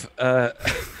wife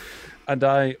and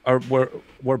I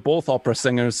were both opera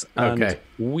singers, and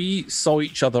we saw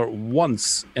each other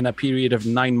once in a period of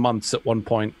 9 months at one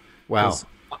point. Wow.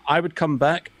 I would come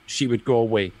back, she would go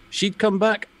away. She'd come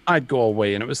back, I'd go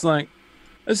away. And it was like,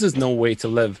 this is no way to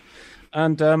live.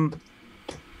 And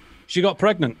she got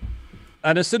pregnant.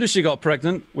 And as soon as she got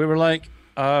pregnant, we were like,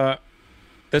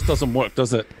 this doesn't work,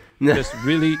 does it? This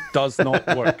really does not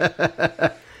work.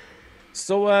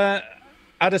 So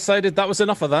I decided that was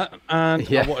enough of that, and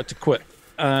I wanted to quit.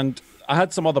 And I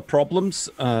had some other problems.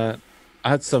 I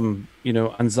had some,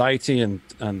 anxiety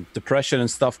and depression and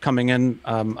stuff coming in.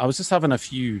 I was just having a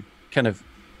few kind of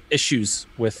issues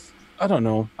with, I don't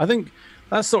know. I think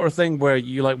that sort of thing where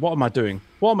you like, what am I doing?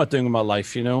 What am I doing in my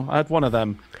life? I had one of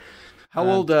them. How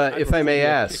old, if I may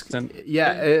ask?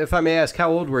 If I may ask,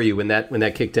 how old were you when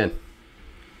that kicked in?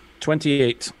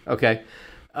 28. Okay.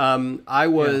 I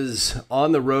was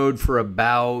on the road for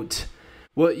about,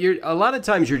 a lot of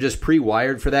times you're just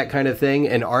pre-wired for that kind of thing.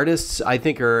 And artists, I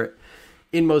think, are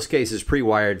in most cases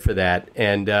pre-wired for that.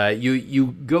 And you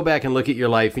go back and look at your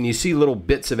life and you see little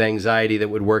bits of anxiety that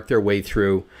would work their way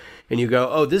through. And you go,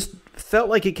 oh, this felt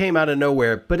like it came out of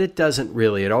nowhere, but it doesn't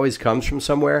really. It always comes from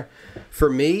somewhere. For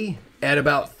me, at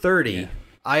about 30,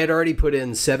 I had already put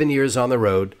in 7 years on the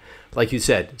road. Like you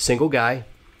said, single guy.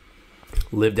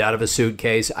 lived out of a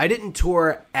suitcase. I didn't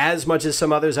tour as much as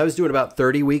some others. I was doing about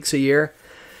 30 weeks a year.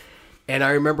 And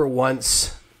I remember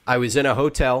once I was in a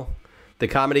hotel. The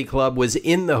comedy club was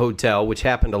in the hotel, which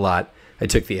happened a lot. I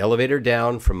took the elevator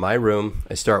down from my room.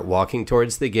 I start walking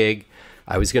towards the gig.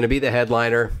 I was going to be the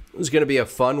headliner. It was going to be a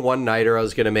fun one-nighter. I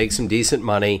was going to make some decent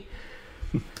money.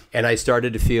 And I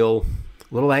started to feel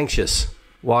a little anxious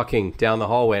walking down the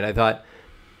hallway. And I thought,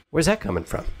 where's that coming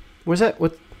from? What's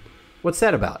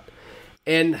that about?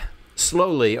 And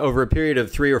slowly, over a period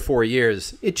of 3 or 4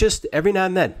 years, it just, every now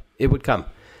and then, it would come.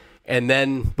 And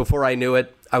then before I knew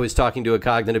it, I was talking to a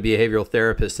cognitive behavioral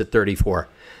therapist at 34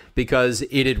 because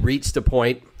it had reached a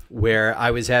point where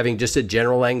I was having just a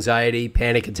general anxiety,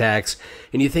 panic attacks.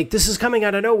 And you think, this is coming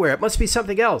out of nowhere. It must be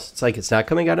something else. It's like, it's not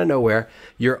coming out of nowhere.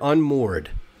 You're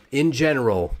unmoored. In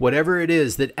general, whatever it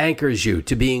is that anchors you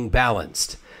to being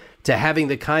balanced, to having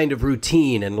the kind of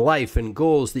routine and life and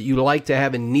goals that you like to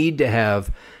have and need to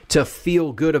have to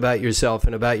feel good about yourself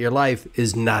and about your life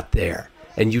is not there.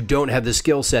 And you don't have the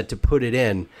skill set to put it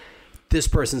in. This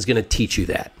person's going to teach you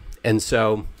that. And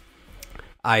so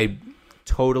I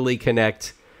totally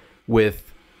connect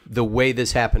with the way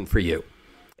this happened for you.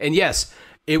 And yes,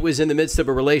 it was in the midst of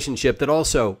a relationship that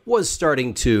also was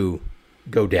starting to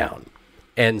go down.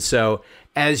 And so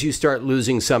as you start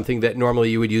losing something that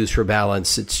normally you would use for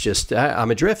balance, it's just,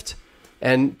 I'm adrift.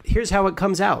 And here's how it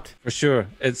comes out. For sure.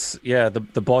 It's,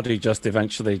 the body just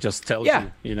eventually just tells you,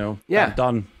 I'm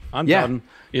done. I'm done,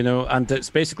 and it's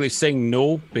basically saying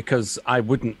no because I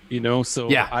wouldn't, so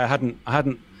I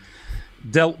hadn't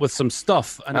dealt with some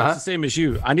stuff, and it's the same as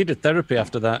you. I needed therapy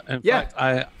after that. In fact,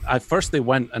 I firstly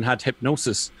went and had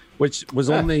hypnosis, which was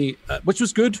only, which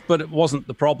was good, but it wasn't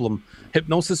the problem.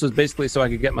 Hypnosis was basically so I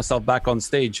could get myself back on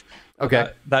stage.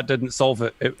 Okay. That didn't solve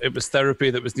it. It was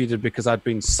therapy that was needed because I'd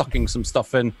been sucking some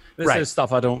stuff in. This is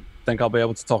stuff I don't think I'll be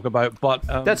able to talk about, but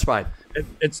that's fine.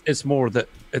 It's more that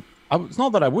it's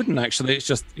not that I wouldn't actually. It's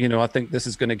just, I think this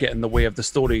is going to get in the way of the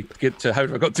story. Get to how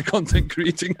I got to content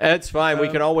creating. That's fine. We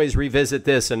can always revisit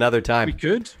this another time. We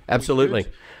could. Absolutely.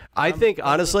 I think,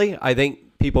 honestly,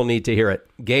 people need to hear it.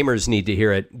 Gamers need to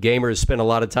hear it. Gamers spend a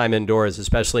lot of time indoors,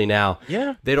 especially now.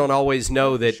 Yeah. They don't always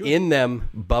know that in them,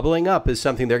 bubbling up is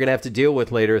something they're going to have to deal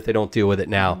with later if they don't deal with it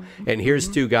now. And here's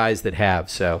two guys that have.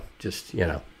 So just,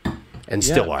 and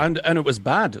still are. And it was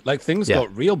bad. Like, things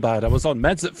got real bad. I was on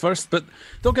meds at first, but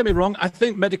don't get me wrong. I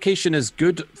think medication is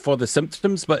good for the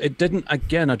symptoms, but it didn't,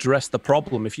 again, address the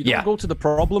problem. If you don't go to the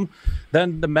problem,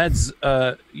 then the meds,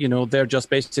 they're just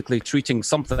basically treating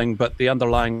something, but the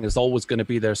underlying is always going to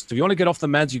be there. So if you want to get off the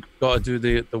meds, you've got to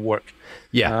do the work.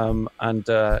 Yeah. I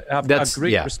have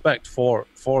great respect for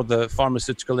the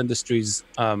pharmaceutical industry's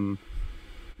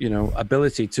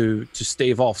ability to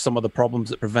stave off some of the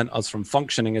problems that prevent us from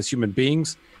functioning as human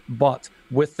beings. But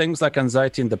with things like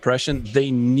anxiety and depression, they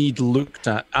need looked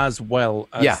at as well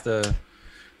as the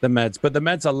meds. But the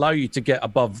meds allow you to get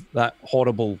above that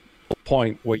horrible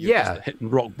point where you're just hitting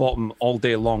rock bottom all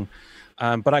day long.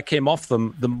 But I came off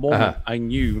them the moment I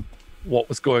knew what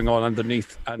was going on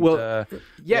underneath. And,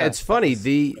 it's funny.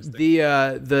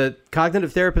 The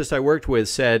cognitive therapist I worked with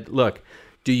said, look,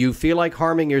 do you feel like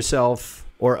harming yourself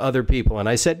or other people? And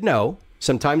I said, no.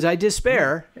 Sometimes I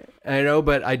despair,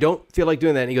 but I don't feel like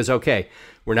doing that. And he goes, okay,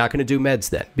 we're not going to do meds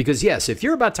then. Because yes, if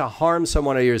you're about to harm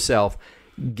someone or yourself,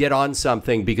 get on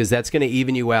something because that's going to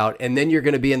even you out. And then you're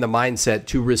going to be in the mindset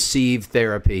to receive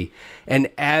therapy. And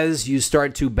as you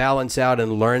start to balance out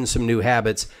and learn some new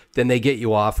habits, then they get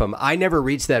you off them. I never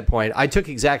reached that point. I took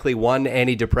exactly one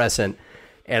antidepressant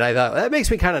and I thought, that makes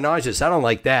me kind of nauseous. I don't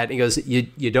like that. And he goes,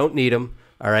 you don't need them.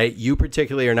 All right. You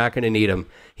particularly are not going to need them.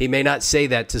 He may not say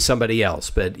that to somebody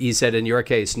else, but he said in your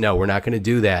case, no, we're not going to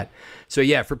do that. So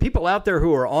yeah, for people out there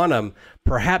who are on them,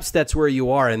 perhaps that's where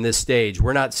you are in this stage.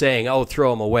 We're not saying, oh,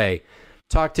 throw them away.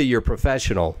 Talk to your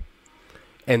professional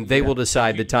and they will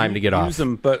decide the time to get off. Use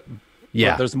them, but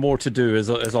there's more to do is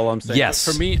all I'm saying. Yes.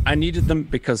 But for me, I needed them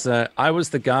because I was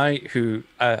the guy who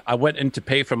I went in to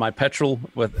pay for my petrol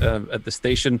at the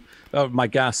station. My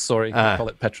gas, sorry. I call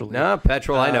it petrol. No,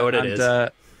 petrol. I know what it is.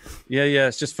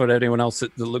 It's just for anyone else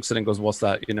that looks at it and goes, what's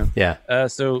that, Yeah.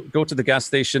 So go to the gas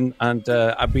station and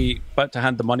I'd be about to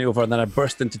hand the money over and then I'd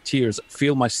burst into tears,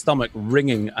 feel my stomach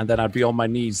ringing, and then I'd be on my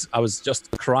knees. I was just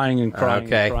crying and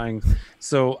crying and crying.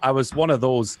 So I was one of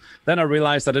those. Then I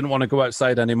realized I didn't want to go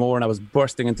outside anymore and I was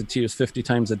bursting into tears 50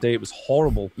 times a day. It was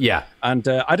horrible. Yeah. And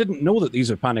I didn't know that these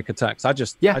are panic attacks. I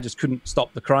just couldn't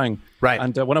stop the crying. Right.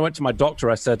 And when I went to my doctor,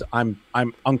 I said, I'm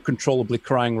uncontrollably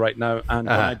crying right now. And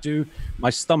when I do, my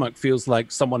stomach feels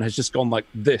like someone has just gone like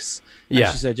this. And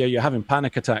she said, yeah, you're having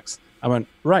panic attacks. I went,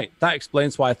 right, that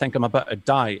explains why I think I'm about to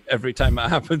die every time it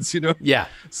happens, Yeah.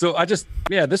 So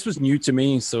this was new to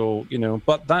me. So,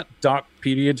 but that dark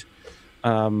period,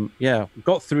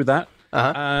 got through that.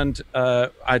 And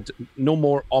I'd no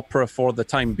more opera for the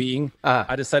time being.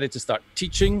 I decided to start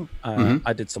teaching.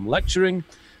 I did some lecturing.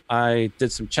 I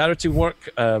did some charity work,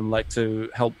 like to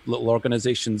help little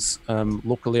organizations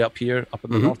locally up here, up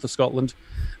in the north of Scotland.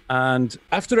 And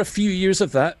after a few years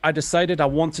of that, I decided I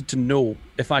wanted to know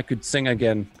if I could sing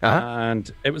again. And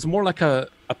it was more like a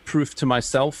proof to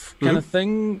myself kind of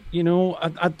thing.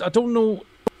 I don't know.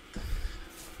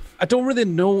 I don't really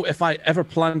know if I ever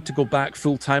planned to go back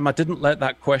full time. I didn't let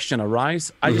that question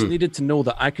arise. I just needed to know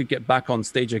that I could get back on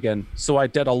stage again. So I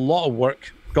did a lot of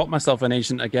work, got myself an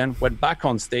agent again, went back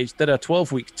on stage, did a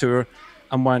 12-week tour,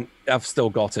 and went, I've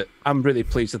still got it. I'm really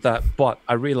pleased with that. But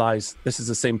I realized this is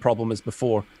the same problem as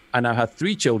before. I now had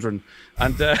 3 children.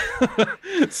 And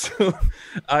so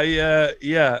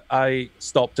I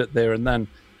stopped it there and then.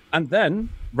 And then,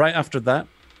 right after that,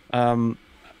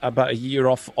 about a year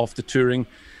off the touring,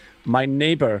 my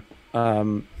neighbor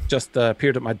just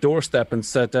appeared at my doorstep and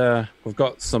said, we've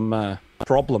got some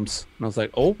problems. And I was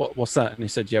like, oh, what's that? And he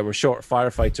said, yeah, we're short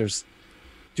firefighters.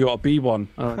 Do you want to be one?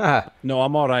 No,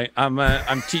 I'm all right.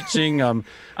 I'm teaching.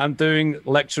 I'm doing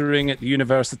lecturing at the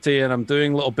university, and I'm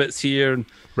doing little bits here. And,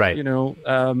 right.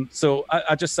 So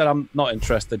I just said, I'm not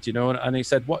interested, And he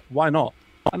said, what? Why not?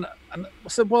 And I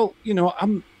said, well,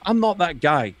 I'm not that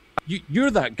guy. You're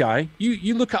that guy.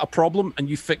 You look at a problem and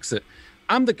you fix it.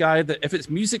 I'm the guy that if it's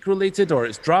music related or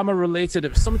it's drama related,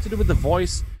 if it's something to do with the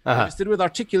voice, if it's to do with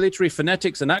articulatory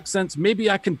phonetics and accents, maybe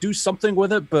I can do something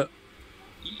with it. But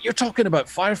you're talking about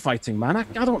firefighting, man. I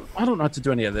don't know how to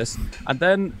do any of this. And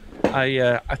then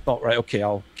I thought, right, okay,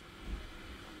 I'll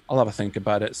have a think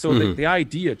about it. So the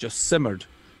idea just simmered,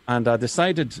 and I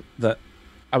decided that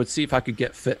I would see if I could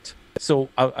get fit. So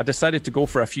I decided to go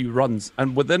for a few runs,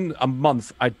 and within a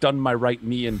month, I'd done my right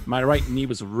knee, and my right knee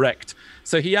was wrecked.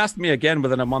 So he asked me again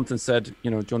within a month and said, do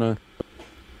you want to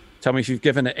tell me if you've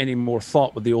given it any more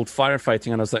thought with the old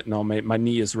firefighting? And I was like, no, mate, my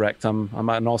knee is wrecked. I'm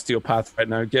at an osteopath right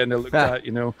now, getting it looked at,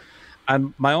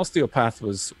 And my osteopath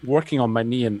was working on my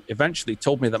knee and eventually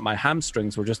told me that my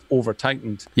hamstrings were just over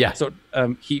tightened. Yeah. So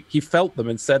he felt them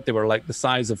and said they were like the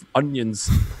size of onions.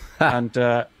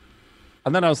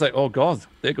 And then I was like, oh, God,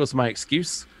 there goes my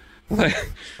excuse.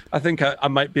 I think I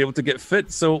might be able to get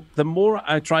fit. So the more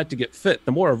I tried to get fit,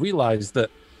 the more I realized that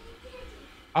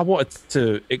I wanted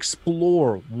to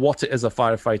explore what it is a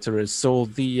firefighter is. So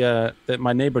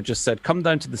my neighbor just said, come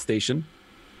down to the station,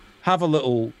 have a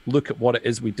little look at what it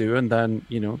is we do, and then,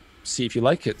 see if you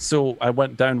like it. So I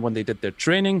went down when they did their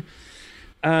training.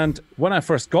 And when I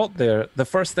first got there, the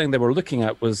first thing they were looking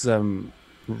at was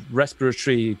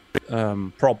respiratory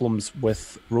problems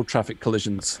with road traffic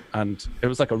collisions, and it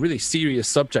was like a really serious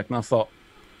subject. And I thought,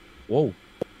 whoa,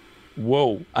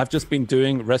 I've just been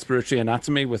doing respiratory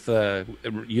anatomy with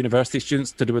university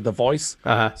students to do with the voice.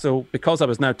 So because I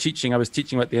was now teaching, I was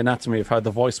teaching about the anatomy of how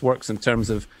the voice works in terms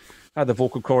of how the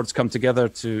vocal cords come together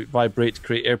to vibrate, to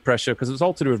create air pressure, because it was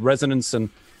all to do with resonance. And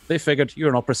they figured, you're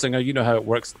an opera singer, you know how it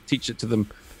works, teach it to them,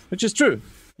 which is true.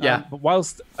 Yeah. But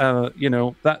whilst,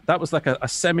 that was like a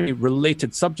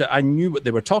semi-related subject, I knew what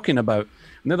they were talking about.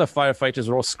 And the other firefighters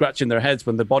were all scratching their heads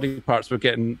when the body parts were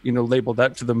getting, labeled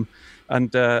out to them.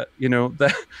 And, at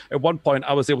one point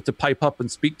I was able to pipe up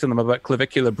and speak to them about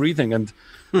clavicular breathing. And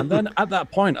then at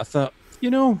that point I thought,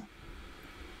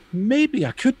 maybe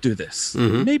I could do this.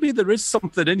 Maybe there is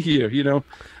something in here,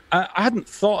 I hadn't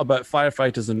thought about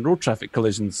firefighters and road traffic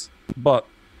collisions, but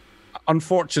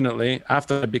unfortunately,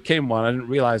 after I became one, I didn't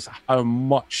realize how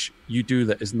much you do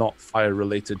that is not fire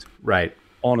related. Right.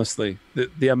 Honestly,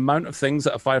 the amount of things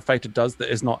that a firefighter does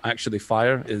that is not actually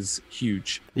fire is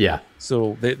huge. Yeah.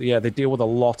 So they deal with a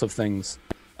lot of things.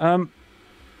 So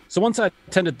once I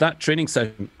attended that training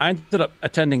session, I ended up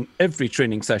attending every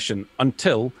training session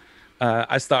until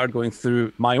I started going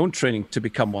through my own training to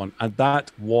become one, and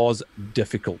that was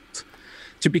difficult.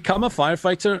 To become a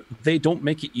firefighter, they don't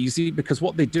make it easy, because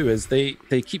what they do is they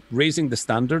keep raising the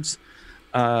standards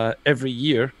every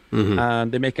year,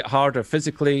 and they make it harder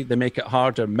physically, they make it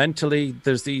harder mentally.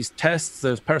 There's these tests,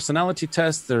 there's personality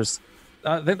tests,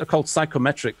 I think they're called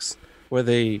psychometrics, where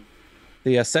they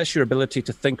assess your ability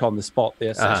to think on the spot, they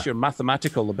assess your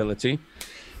mathematical ability.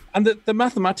 And the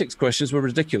mathematics questions were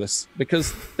ridiculous,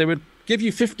 because they would give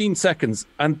you 15 seconds,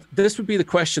 and this would be the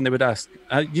question they would ask.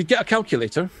 You'd get a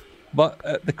calculator,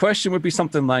 but the question would be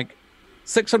something like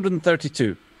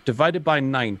 632 divided by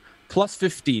 9 plus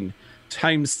 15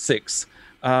 times 6.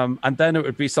 And then it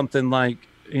would be something like,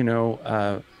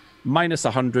 minus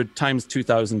 100 times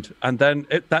 2000. And then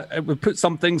it would put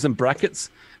some things in brackets.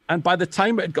 And by the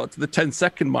time it got to the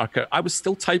 10-second marker, I was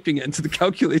still typing it into the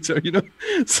calculator, you know.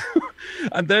 So,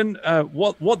 and then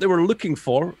what they were looking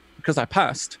for, because I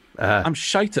passed, I'm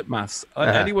shite at maths.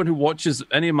 Anyone who watches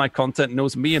any of my content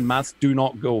knows me and maths do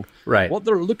not go. Right. What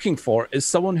they're looking for is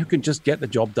someone who can just get the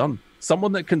job done.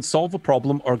 Someone that can solve a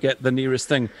problem or get the nearest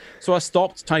thing. So I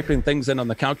stopped typing things in on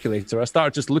the calculator. I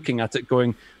started just looking at it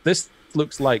going, this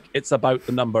looks like it's about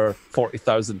the number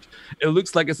 40,000. It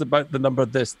looks like it's about the number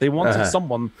this. They wanted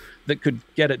someone that could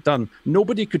get it done.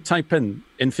 Nobody could type in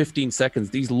 15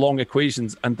 seconds these long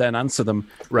equations and then answer them.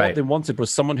 Right. What they wanted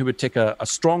was someone who would take a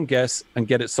strong guess and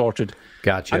get it sorted.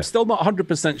 Gotcha. I'm still not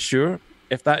 100% sure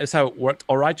if that is how it worked,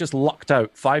 or I just lucked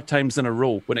out 5 times in a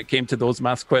row when it came to those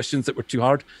math questions that were too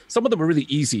hard. Some of them were really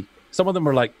easy. Some of them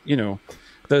were like, you know,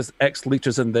 there's X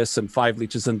liters in this and 5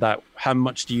 liters in that. How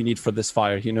much do you need for this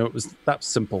fire? You know, it was that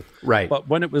simple. Right. But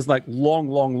when it was like long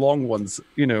ones,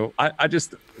 you know, I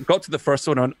just got to the first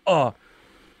one and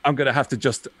I'm going to have to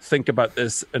just think about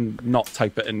this and not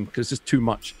type it in because it's just too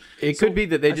much. It could be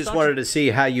that they just wanted to see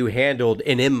how you handled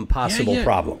an impossible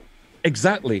problem.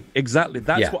 Exactly.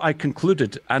 That's what I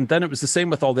concluded. And then it was the same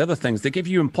with all the other things. They give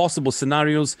you impossible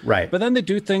scenarios. Right. But then they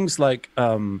do things like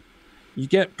you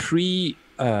get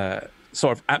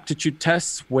sort of aptitude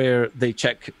tests where they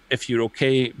check if you're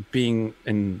okay being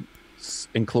in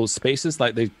enclosed spaces.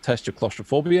 Like they test your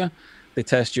claustrophobia. They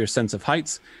test your sense of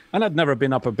heights. And I'd never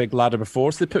been up a big ladder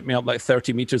before, so they put me up like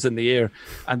 30 meters in the air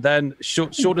and then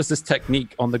showed us this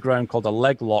technique on the ground called a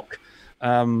leg lock.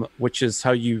 Which is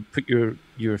how you put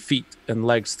your feet and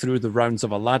legs through the rounds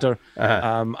of a ladder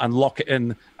and lock it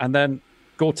in, and then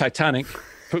go Titanic,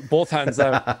 put both hands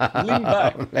out, lean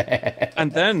back,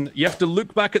 and then you have to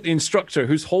look back at the instructor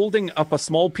who's holding up a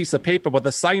small piece of paper with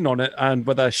a sign on it and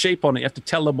with a shape on it. You have to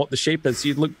tell them what the shape is. So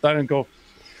you look down and go,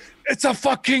 "It's a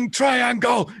fucking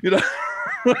triangle," you know.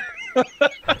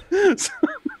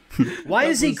 Why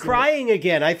is he crying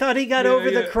again? I thought he got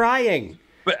over the crying.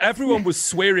 But everyone was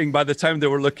swearing by the time they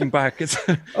were looking back. It's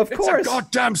a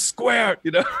goddamn square, you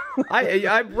know.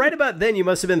 I right about then you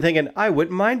must have been thinking, I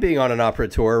wouldn't mind being on an opera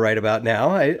tour right about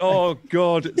now. Oh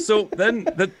God! So then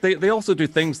they also do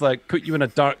things like put you in a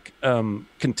dark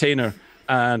container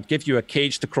and give you a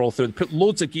cage to crawl through. They put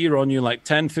loads of gear on you, like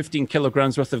 10, 15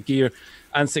 kilograms worth of gear,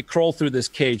 and say crawl through this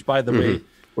cage. By the way,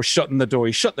 we're shutting the door.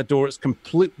 You shut the door. It's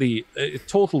completely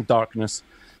total darkness.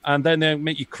 And then they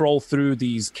make you crawl through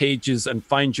these cages and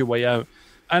find your way out.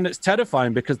 And it's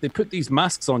terrifying because they put these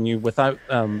masks on you without,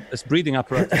 it's breathing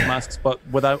apparatus masks, but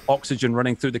without oxygen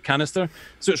running through the canister.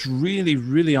 So it's really,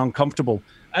 really uncomfortable.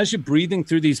 As you're breathing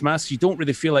through these masks, you don't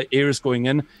really feel like air is going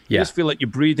in. You just feel like you're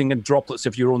breathing in droplets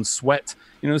of your own sweat.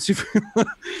 You know, so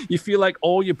you feel like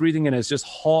all you're breathing in is just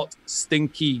hot,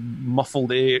 stinky,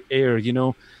 muffled air, you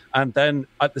know. And then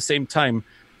at the same time,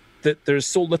 that there's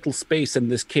so little space in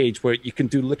this cage where you can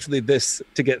do literally this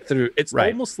to get through. It's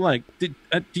almost like, do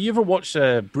you ever watch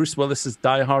Bruce Willis's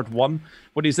Die Hard 1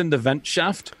 when he's in the vent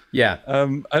shaft? Yeah.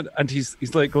 And he's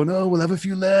like going, oh, we'll have a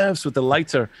few laughs with the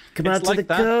lighter. Come out to the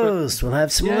coast. We'll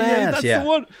have some laughs. Yeah, that's the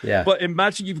one. Yeah. But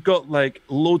imagine you've got like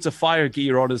loads of fire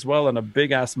gear on as well and a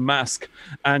big ass mask,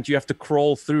 and you have to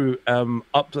crawl through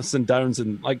ups and downs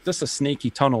and like just a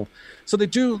snaky tunnel. So they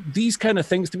do these kind of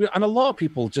things to me, and a lot of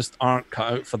people just aren't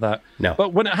cut out for that. No.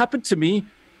 But when it happened to me,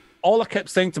 all I kept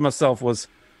saying to myself was,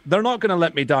 they're not going to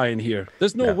let me die in here.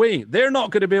 There's no way. They're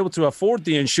not going to be able to afford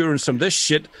the insurance from this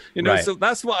shit. You know, so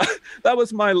that's what that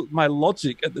was my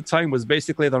logic at the time, was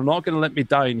basically they're not going to let me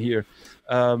die in here.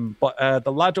 But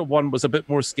the ladder one was a bit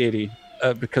more scary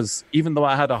because even though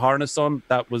I had a harness on,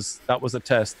 that was a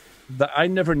test. That I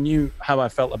never knew how I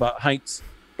felt about heights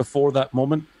before that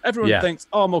moment. Everyone thinks,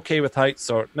 oh, I'm okay with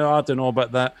heights, or no, I don't know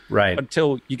about that. Right.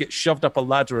 Until you get shoved up a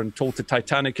ladder and told to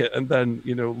Titanic it and then,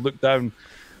 you know, look down.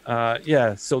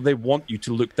 So they want you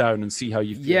to look down and see how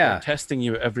you feel. They're testing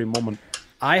you at every moment.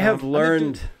 I have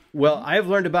learned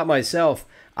about myself.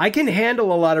 I can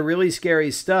handle a lot of really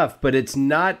scary stuff, but it's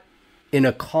not in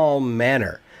a calm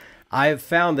manner. I have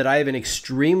found that I have an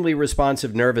extremely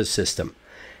responsive nervous system.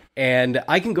 And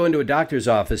I can go into a doctor's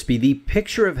office, be the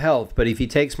picture of health, but if he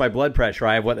takes my blood pressure,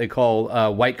 I have what they call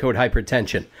white coat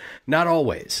hypertension. Not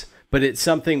always, but it's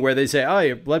something where they say, oh,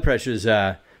 your blood pressure's...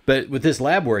 But with this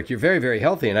lab work, you're very, very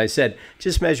healthy. And I said,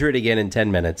 just measure it again in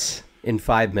 10 minutes, in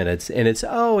 5 minutes. And it's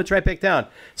right back down.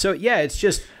 So, yeah, it's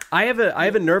just, I have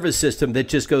a nervous system that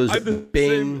just goes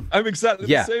bing. I'm exactly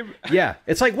the same. Yeah.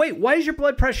 It's like, wait, why is your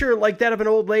blood pressure like that of an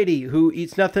old lady who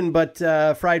eats nothing but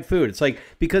fried food? It's like,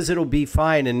 because it'll be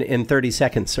fine in 30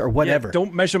 seconds or whatever. Yeah,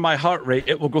 don't measure my heart rate.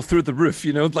 It will go through the roof,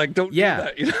 like don't do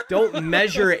that. Don't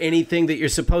measure anything that you're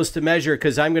supposed to measure,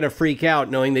 because I'm going to freak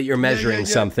out knowing that you're measuring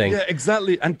something. Yeah,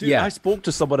 exactly. And dude, I spoke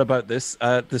to someone about this.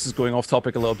 This is going off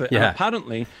topic a little bit. Yeah. And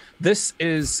apparently, this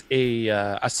is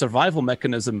a survival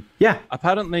mechanism. Yeah.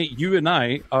 Apparently, you and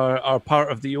I are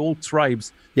part of the old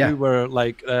tribes who were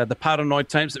like the paranoid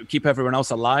types that would keep everyone else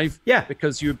alive. Yeah.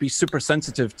 Because you'd be super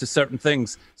sensitive to certain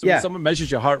things. So when someone measures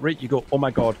your heart rate, you go, oh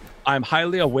my God, I'm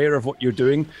highly aware of what you're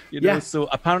doing. So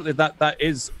apparently that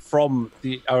is from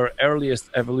our earliest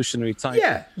evolutionary time.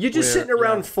 Yeah. You're just sitting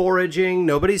around foraging.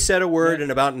 Nobody said a word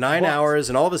in about 9 hours.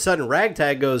 And all of a sudden,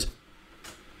 RagTagg goes,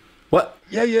 what?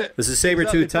 Yeah. This is a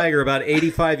saber-toothed tiger about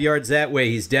 85 yards that way.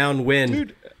 He's downwind.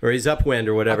 Dude. Or he's upwind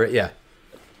or whatever. Yeah.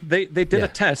 They did a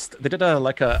test. They did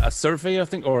a survey, I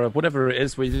think, or whatever it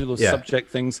is, where you do those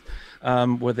subject things,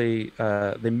 where they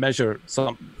measure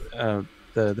some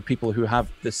the people who have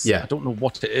this. I don't know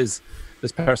what it is,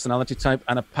 this personality type,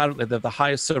 and apparently they're the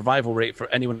highest survival rate for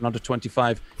anyone under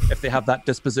 25 if they have that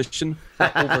disposition,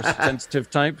 that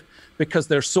oversensitive type, because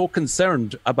they're so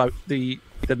concerned about the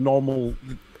normal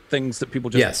things that people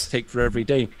just take for every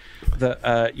day, that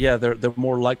they're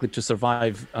more likely to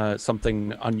survive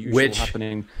something unusual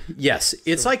happening. Yes,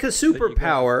 it's like a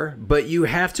superpower, but you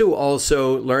have to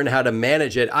also learn how to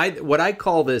manage it. What I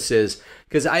call this is,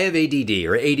 because I have ADD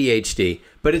or ADHD,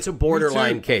 but it's a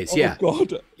borderline case.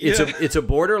 God. It's a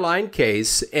borderline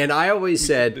case, and I always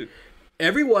said,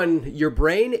 your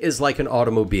brain is like an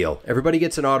automobile. Everybody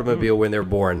gets an automobile when they're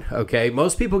born. Okay,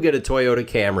 most people get a Toyota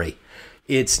Camry.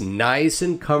 It's nice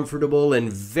and comfortable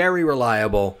and very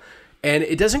reliable, and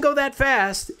it doesn't go that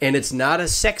fast, and it's not a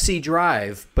sexy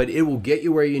drive, but it will get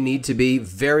you where you need to be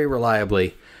very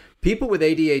reliably. People with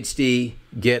ADHD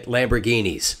get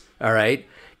Lamborghinis, all right?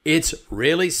 It's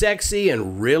really sexy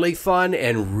and really fun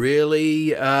and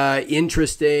really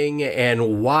interesting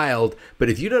and wild, but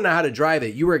if you don't know how to drive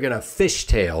it, you are going to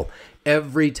fishtail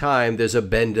every time there's a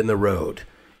bend in the road.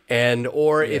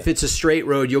 If it's a straight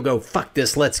road, you'll go, fuck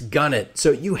this, let's gun it.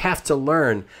 So you have to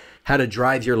learn how to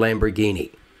drive your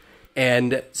Lamborghini.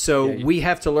 And so we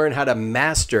have to learn how to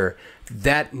master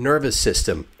that nervous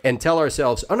system and tell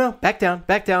ourselves, oh no, back down.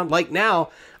 Like now,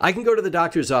 I can go to the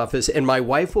doctor's office and my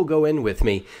wife will go in with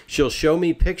me. She'll show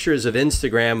me pictures of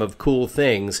Instagram of cool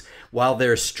things while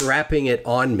they're strapping it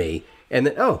on me. And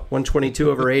then, 122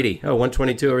 over 80.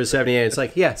 122 over 78. It's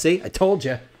like, see, I told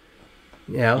you.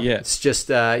 It's just,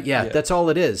 that's all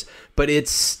it is. But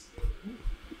it's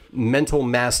mental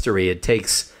mastery. It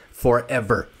takes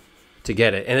forever to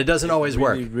get it. And it doesn't always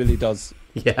work. It really does.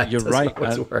 Yeah, you're right.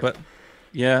 But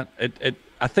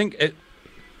I think it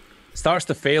starts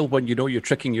to fail when you're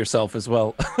tricking yourself as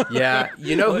well. Yeah,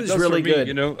 who's really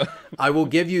good? I will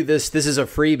give you this. This is a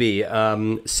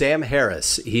freebie. Sam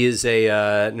Harris. He is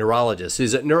a neurologist.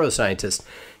 He's a neuroscientist.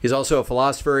 He's also a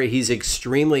philosopher. He's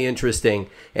extremely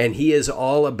interesting, and he is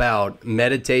all about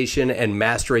meditation and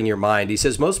mastering your mind. He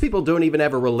says most people don't even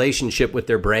have a relationship with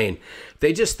their brain.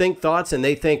 They just think thoughts, and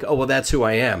they think, oh, well, that's who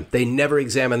I am. They never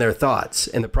examine their thoughts.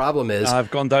 And the problem is...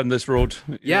 I've gone down this road.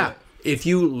 Yeah. If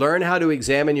you learn how to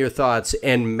examine your thoughts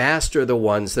and master the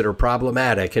ones that are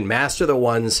problematic and master the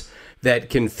ones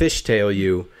that can fishtail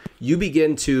you, you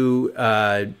begin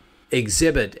to...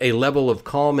 exhibit a level of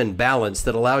calm and balance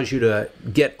that allows you to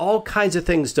get all kinds of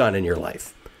things done in your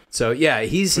life. So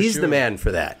he's the man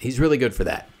for that. He's really good for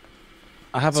that.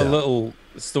 I have a little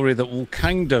story that will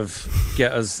kind of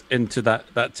get us into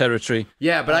that territory.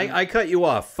 Yeah, but I cut you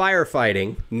off.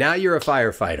 Firefighting. Now you're a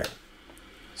firefighter.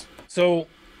 So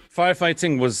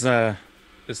firefighting was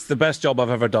it's the best job I've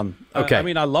ever done. Okay. I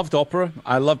mean, I loved opera.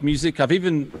 I love music. I've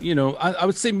even, I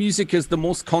would say music is the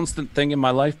most constant thing in my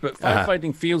life, but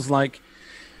firefighting feels like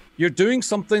you're doing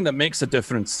something that makes a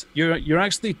difference. You're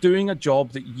actually doing a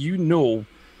job that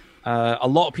a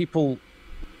lot of people,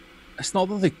 it's not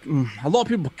that a lot of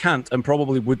people can't and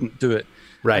probably wouldn't do it.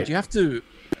 Right. But you have to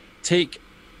take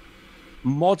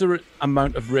moderate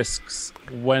amount of risks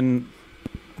when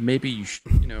maybe you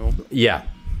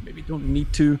maybe don't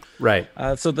need to. Right.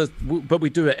 But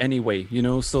we do it anyway,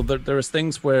 so there's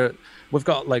things where we've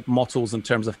got like mottos in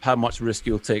terms of how much risk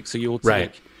you'll take. So you'll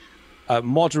take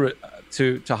moderate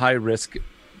to high risk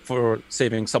for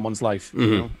saving someone's life,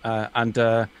 and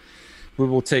we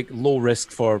will take low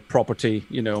risk for property,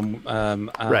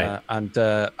 and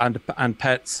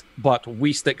pets, but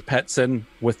we stick pets in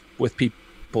with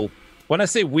people When I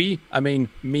say we, I mean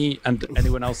me and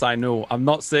anyone else I know. I'm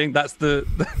not saying that's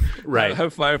right how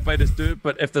firefighters do it,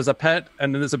 but if there's a pet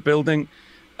and there's a building,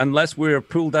 unless we're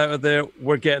pulled out of there,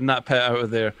 we're getting that pet out of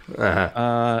there.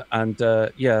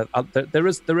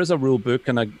 There is a rule book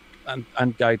and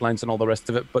guidelines and all the rest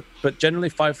of it, but generally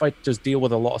firefighters deal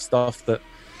with a lot of stuff that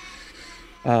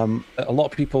a lot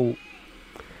of people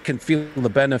can feel the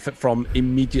benefit from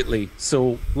immediately.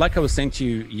 So like I was saying to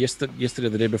you yesterday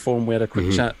or the day before when we had a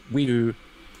quick chat, we do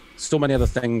so many other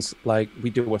things. Like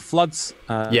we deal with floods,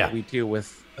 we deal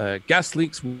with gas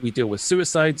leaks, we deal with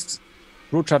suicides,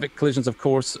 road traffic collisions, of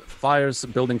course, fires,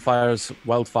 building fires,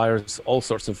 wildfires, all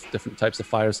sorts of different types of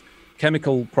fires,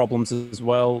 chemical problems as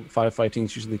well. Firefighting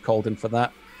is usually called in for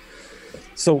that.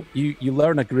 So you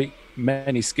learn a great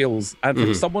many skills. And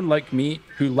for someone like me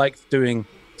who likes doing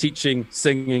teaching,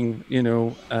 singing,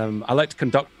 I liked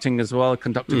conducting as well,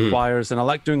 conducting choirs, and I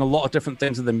like doing a lot of different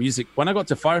things with the music. When I got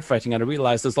to firefighting, and I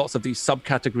realized there's lots of these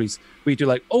subcategories. We do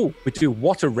we do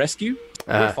water rescue.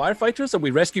 We're firefighters and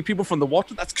we rescue people from the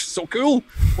water. That's so cool.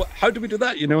 How do we do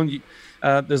that?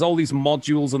 There's all these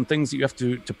modules and things that you have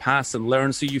to pass and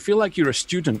learn. So you feel like you're a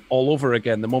student all over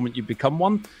again the moment you become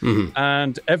one.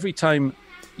 And every time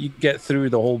you get through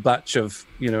the whole batch of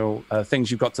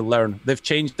things you've got to learn, they've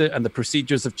changed it and the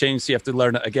procedures have changed, so you have to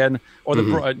learn it again, or they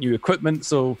brought out new equipment.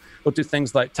 So we'll do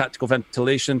things like tactical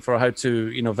ventilation for how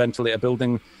to ventilate a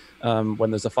building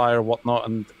when there's a fire or whatnot,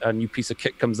 and a new piece of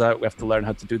kit comes out, we have to learn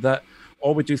how to do that.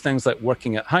 Or we do things like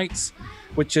working at heights,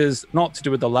 which is not to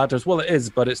do with the ladders. Well, it is,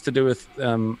 but it's to do with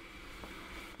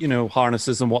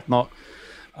harnesses and whatnot.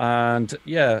 And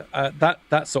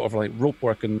that sort of like rope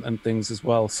work and things as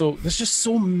well. So there's just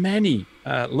so many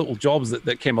little jobs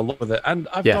that came along with it. And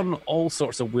I've done all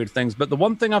sorts of weird things. But the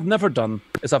one thing I've never done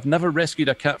is I've never rescued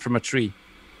a cat from a tree.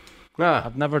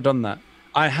 I've never done that.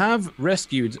 I have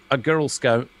rescued a Girl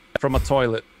Scout from a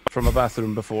toilet, from a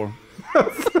bathroom before.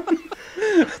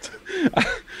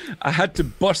 I had to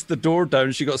bust the door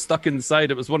down. She got stuck inside.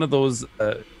 It was one of those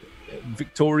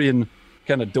Victorian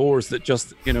kind of doors that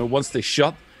just, once they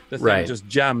shut, the thing just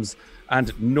jams,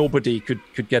 and nobody could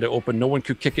get it open. No one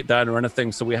could kick it down or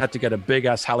anything. So we had to get a big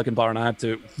ass Halligan bar, and I had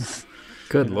to,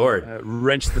 Lord,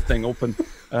 wrench the thing open.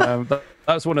 That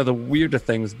was one of the weirder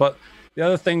things. But the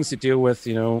other things you deal with,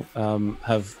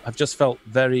 have just felt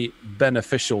very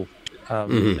beneficial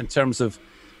in terms of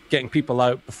getting people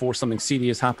out before something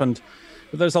serious happened.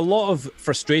 But there's a lot of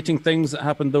frustrating things that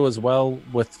happen though as well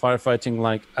with firefighting,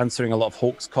 like answering a lot of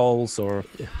hoax calls or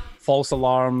false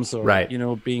alarms, or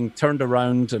being turned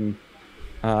around and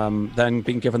then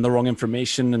being given the wrong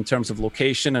information in terms of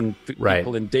location and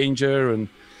people in danger, and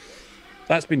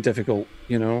that's been difficult,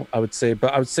 I would say.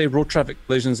 But I would say road traffic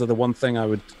collisions are the one thing I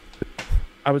would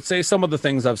say. Some of the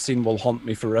things I've seen will haunt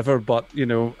me forever, but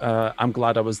I'm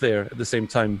glad I was there at the same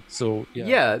time. So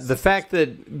the fact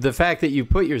that you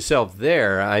put yourself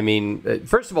there, I mean,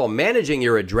 first of all, managing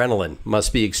your adrenaline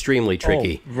must be extremely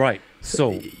tricky. Oh, right.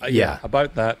 So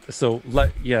about that. So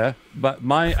but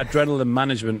my adrenaline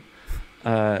management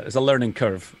is a learning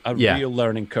curve, real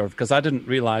learning curve, because I didn't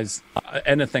realize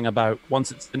anything about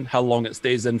once it's in, how long it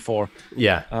stays in for.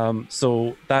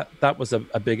 So that was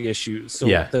a big issue. So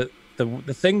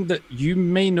the thing that you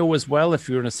may know as well, if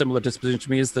you're in a similar disposition to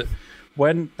me, is that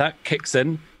when that kicks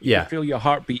in, you feel your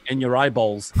heartbeat in your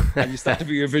eyeballs, and you start to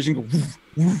feel your vision go woof,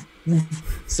 woof,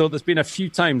 woof. So there's been a few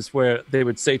times where they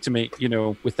would say to me,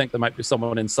 we think there might be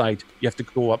someone inside. You have to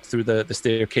go up through the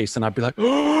staircase, and I'd be like,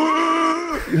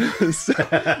 so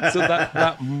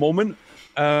that moment.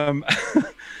 But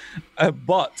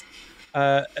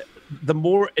the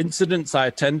more incidents I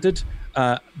attended,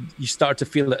 you start to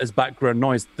feel it as background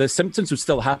noise. The symptoms would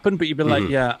still happen, but you'd be like,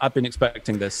 I've been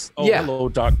expecting this. Oh, hello,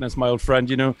 darkness, my old friend,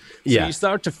 So you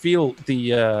start to feel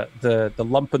the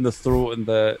lump in the throat and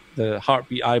the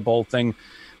heartbeat eyeball thing.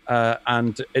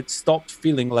 And it stopped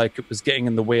feeling like it was getting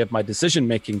in the way of my decision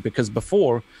making, because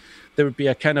before there would be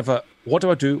a kind of a, what do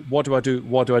I do? What do I do?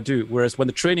 What do I do? Whereas when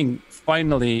the training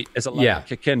finally is allowed to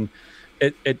kick in,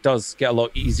 it does get a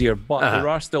lot easier. But there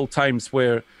are still times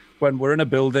where when we're in a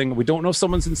building, we don't know if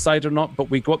someone's inside or not, but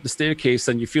we go up the staircase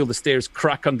and you feel the stairs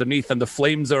crack underneath and the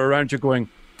flames are around you going,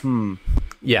 I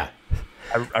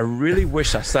really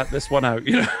wish I sat this one out.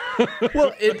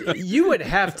 Well, you would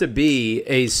have to be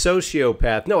a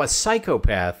psychopath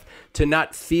to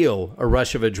not feel a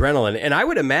rush of adrenaline. And I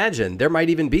would imagine there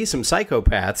might even be some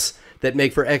psychopaths that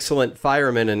make for excellent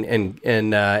firemen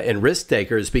and risk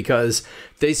takers, because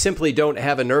they simply don't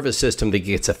have a nervous system that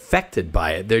gets affected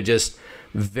by it. They're just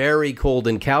very cold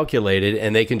and calculated,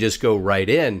 and they can just go right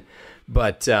in.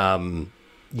 But,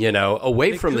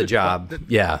 away from the job,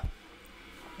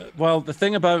 Well, the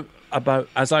thing about about,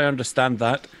 as I understand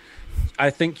that, I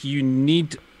think you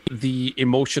need the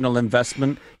emotional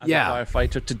investment as a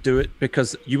firefighter to do it,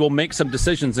 because you will make some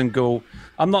decisions and go,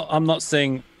 I'm not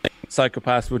saying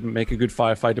psychopaths wouldn't make a good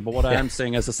firefighter, but what I am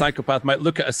saying is a psychopath might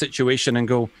look at a situation and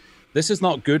go, this is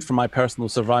not good for my personal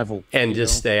survival, and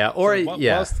just stay out. Or a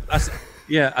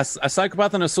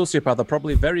psychopath and a sociopath are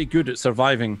probably very good at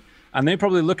surviving, and they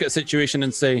probably look at a situation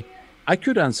and say, I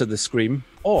could answer the scream,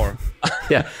 or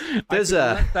there's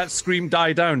let that scream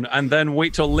die down and then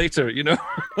wait till later,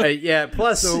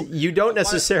 Plus, you don't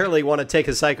necessarily want to take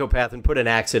a psychopath and put an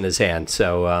axe in his hand.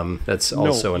 So that's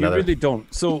also another. You really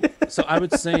don't. So I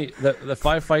would say that the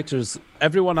firefighters,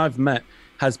 everyone I've met,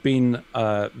 has been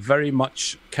very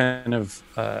much kind of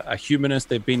a humanist.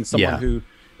 They've been someone who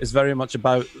is very much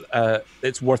about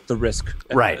it's worth the risk.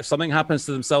 Right. If something happens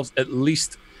to themselves, at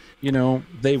least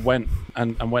they went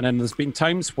and went in. There's been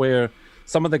times where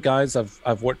some of the guys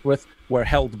I've worked with were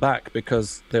held back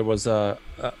because there was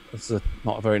it's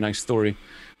not a very nice story.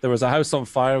 There was a house on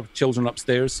fire, children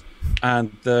upstairs,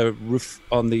 and the roof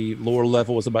on the lower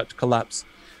level was about to collapse.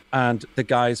 And the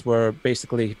guys were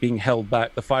basically being held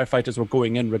back. The firefighters were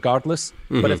going in regardless.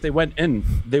 Mm-hmm. But if they went in,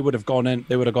 they would have gone in.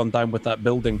 They would have gone down with that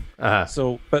building.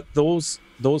 So, but those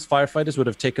firefighters would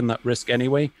have taken that risk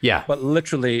anyway. Yeah. But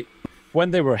literally,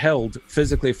 when they were held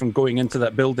physically from going into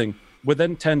that building,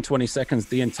 within 10, 20 seconds,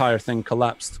 the entire thing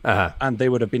collapsed. And they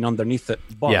would have been underneath it.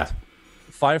 But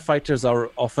firefighters are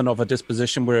often of a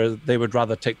disposition where they would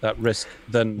rather take that risk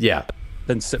than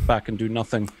sit back and do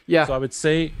nothing. Yeah. So I would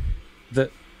say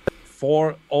that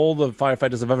for all the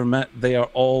firefighters I've ever met, they are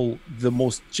all the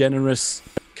most generous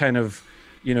kind of,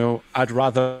 I'd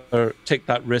rather take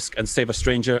that risk and save a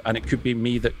stranger, and it could be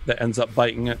me that ends up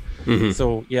biting it. Mm-hmm.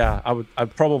 So yeah,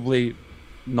 I'd probably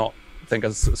not think a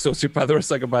sociopath or a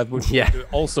psychopath would do it,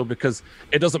 also because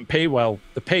it doesn't pay well.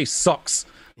 The pay sucks.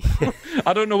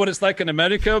 I don't know what it's like in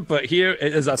America, but here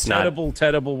it is a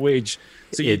terrible wage.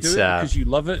 So you do it because you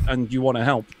love it and you want to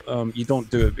help. You don't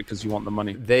do it because you want the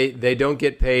money. They don't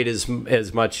get paid as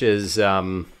much as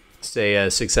say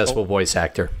a successful voice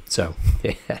actor. So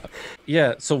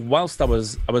yeah. So whilst I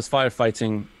was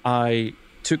firefighting, I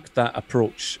took that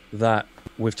approach that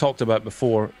we've talked about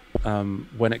before.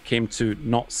 When it came to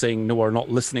not saying no or not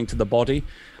listening to the body,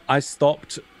 I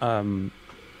stopped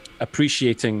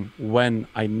appreciating when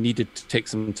I needed to take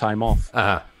some time off.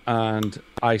 And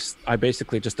I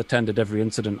basically just attended every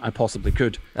incident I possibly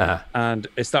could. And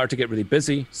it started to get really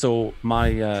busy. So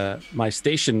my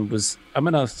station was, I'm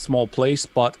in a small place,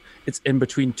 but it's in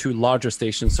between two larger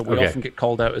stations. So we often get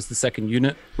called out as the second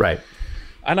unit. Right.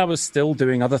 And I was still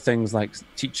doing other things like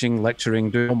teaching, lecturing,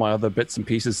 doing all my other bits and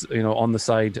pieces, on the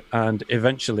side. And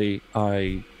eventually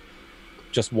I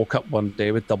just woke up one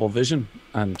day with double vision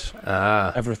and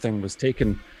everything was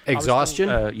taken. Exhaustion?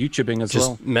 YouTubing as well.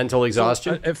 Just mental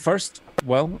exhaustion? So,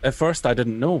 at first I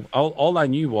didn't know. All I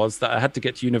knew was that I had to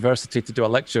get to university to do a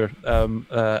lecture.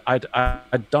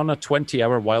 I'd done a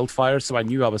 20-hour wildfire, so I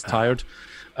knew I was tired.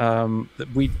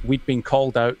 We'd been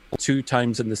called out 2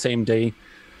 times in the same day.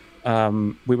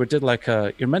 We did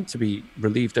you're meant to be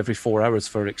relieved every 4 hours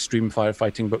for extreme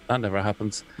firefighting, but that never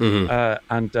happens.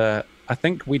 Mm-hmm. I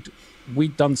think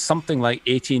we'd done something like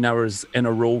 18 hours in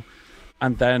a row,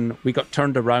 and then we got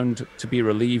turned around to be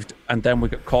relieved, and then we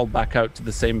got called back out to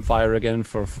the same fire again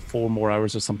for 4 more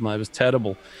hours or something. It was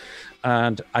terrible.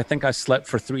 And I think I slept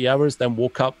for 3 hours, then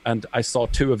woke up and I saw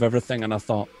 2 of everything, and I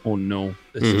thought, oh no,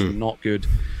 this is not good.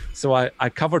 So I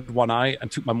covered one eye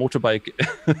and took my motorbike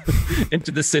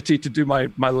into the city to do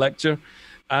my lecture.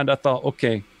 And I thought,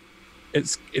 okay,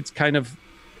 this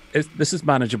is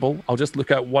manageable. I'll just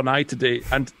look at one eye today.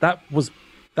 And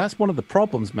that's one of the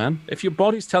problems, man. If your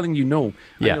body's telling you no,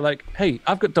 and you're like, hey,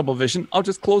 I've got double vision, I'll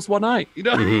just close one eye,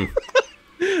 Mm-hmm.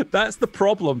 That's the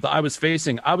problem that I was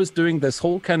facing. I was doing this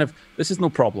whole kind of, this is no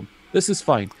problem. This is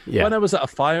fine. Yeah. When I was at a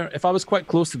fire, if I was quite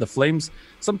close to the flames,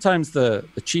 sometimes the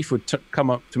chief would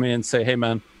come up to me and say, hey,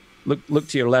 man, look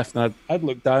to your left. And I'd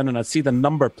look down and I'd see the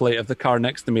number plate of the car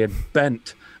next to me had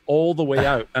bent all the way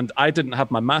out. And I didn't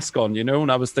have my mask on,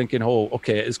 and I was thinking, oh,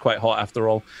 okay, it is quite hot after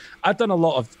all. I'd done a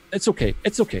lot of, it's okay,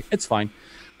 it's fine.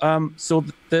 So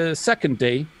the second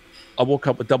day, I woke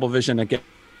up with double vision again,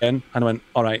 and I went,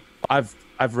 all right,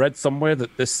 I've read somewhere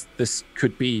that this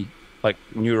could be like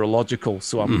neurological,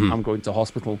 so I'm going to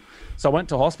hospital. So I went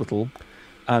to hospital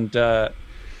and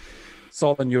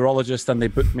saw the neurologist, and they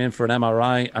booked me in for an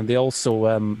MRI, and they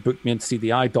also booked me in to see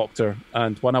the eye doctor.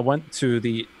 And when I went to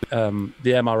the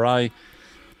MRI,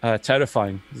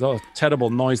 terrifying. There's a terrible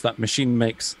noise that machine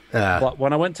makes. But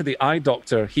when I went to the eye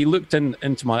doctor, he looked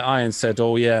into my eye and said,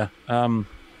 oh yeah,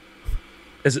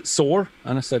 is it sore?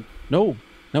 And I said, no.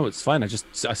 no, it's fine. I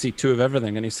see 2 of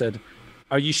everything. And he said,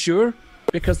 are you sure?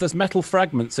 Because there's metal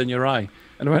fragments in your eye.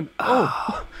 And I went,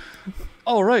 oh,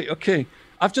 all right, okay.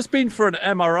 I've just been for an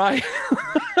MRI.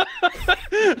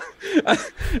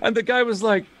 And the guy was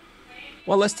like,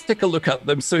 well, let's take a look at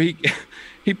them. So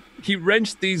he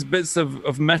wrenched these bits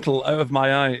of metal out of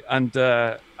my eye and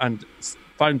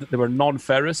found that they were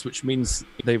non-ferrous, which means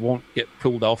they won't get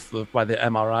pulled off by the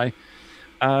MRI.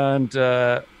 And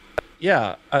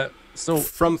so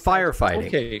from firefighting.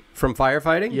 Okay. From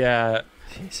firefighting? Yeah.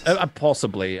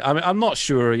 Possibly. I mean, I'm not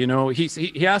sure. You know,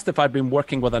 he asked if I'd been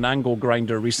working with an angle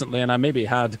grinder recently, and I maybe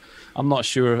had. I'm not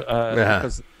sure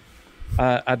because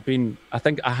I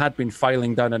think I had been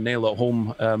filing down a nail at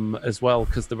home as well,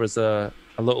 because there was a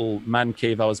little man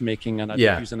cave I was making, and I'd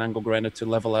use an angle grinder to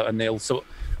level out a nail. So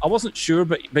I wasn't sure,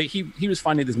 but he was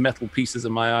finding these metal pieces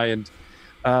in my eye,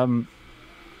 and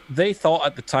they thought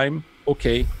at the time,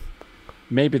 okay,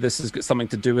 maybe this has got something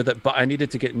to do with it, but I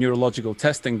needed to get neurological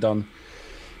testing done.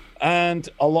 And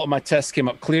a lot of my tests came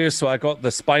up clear, so I got the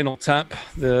spinal tap,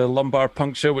 the lumbar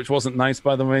puncture, which wasn't nice,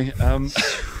 by the way.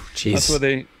 That's where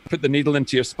they put the needle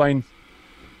into your spine.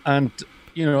 And,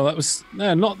 you know, that was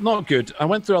not good. I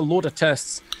went through a load of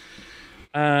tests,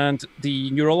 and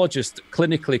the neurologist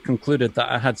clinically concluded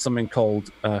that I had something called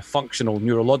functional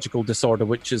neurological disorder,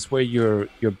 which is where your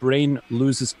brain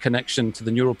loses connection to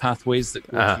the neural pathways that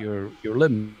go to your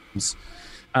limbs.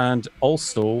 And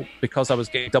also, because I was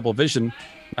getting double vision,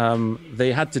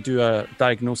 they had to do a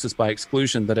diagnosis by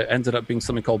exclusion that it ended up being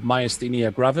something called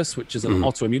myasthenia gravis, which is an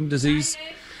autoimmune disease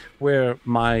where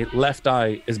my left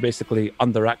eye is basically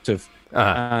underactive.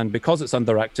 And because it's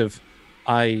underactive,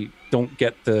 I don't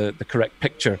get the correct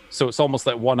picture. So it's almost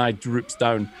like one eye droops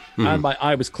down. And my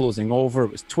eye was closing over.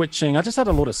 It was twitching. I just had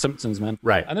a load of symptoms, man.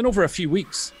 Right. And then over a few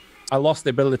weeks, I lost the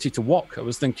ability to walk. I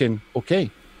was thinking, okay,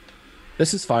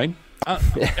 this is fine.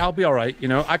 I'll be all right. You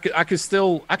know, I could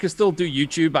still do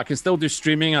YouTube. I can still do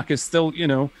streaming. I can still, you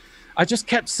know, I just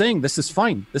kept saying, this is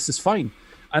fine. This is fine.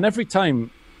 And every time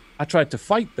I tried to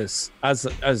fight this as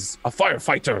a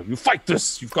firefighter, you fight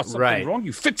this, you've got something wrong,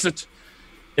 you fix it.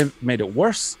 It made it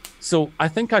worse. So I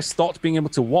think I stopped being able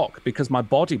to walk because my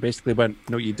body basically went,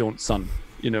 no, you don't, son.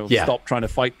 You know, stop trying to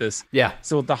fight this. Yeah.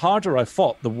 So the harder I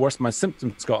fought, the worse my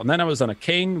symptoms got. And then I was on a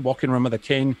cane, walking around with a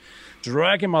cane,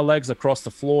 dragging my legs across the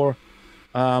floor.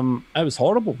 It was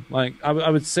horrible. Like I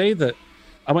would say that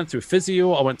I went through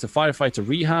physio, I went to firefighter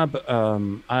rehab.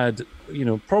 I had, you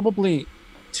know, probably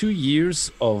 2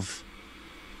 years of,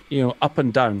 you know, up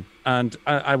and down. And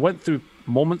I went through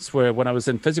moments where when I was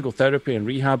in physical therapy and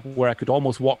rehab where I could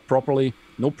almost walk properly,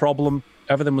 no problem,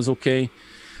 everything was okay.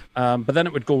 But then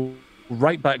it would go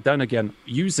right back down again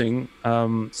using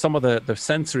some of the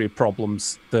sensory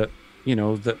problems that, you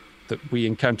know, that we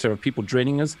encounter of people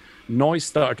draining us. Noise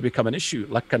started to become an issue.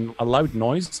 Like a loud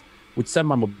noise would send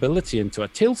my mobility into a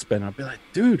tailspin. I'd be like,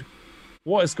 dude,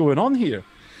 what is going on here?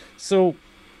 So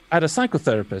I had a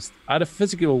psychotherapist, I had a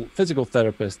physical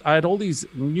therapist, I had all these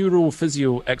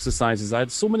neurophysio exercises. I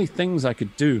had so many things I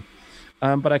could do,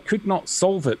 but I could not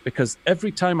solve it because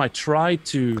every time I tried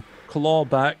to claw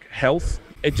back health,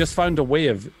 it just found a way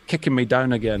of kicking me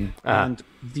down again. And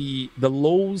the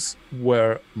lows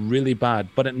were really bad,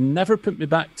 but it never put me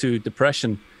back to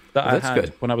depression that I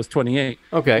had when I was 28.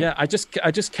 Okay. Yeah, I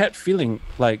just kept feeling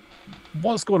like,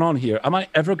 what's going on here? Am I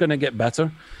ever going to get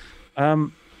better?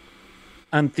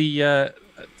 And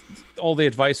all the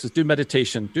advice was do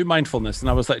meditation, do mindfulness. And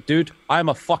I was like, dude, I'm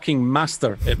a fucking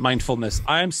master at mindfulness.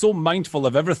 I am so mindful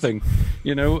of everything.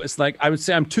 You know, it's like, I would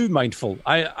say I'm too mindful.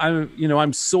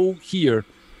 I'm so here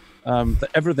that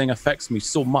everything affects me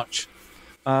so much.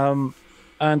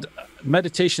 And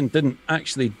meditation didn't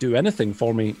actually do anything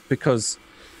for me because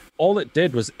all it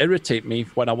did was irritate me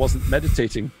when I wasn't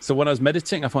meditating. So when I was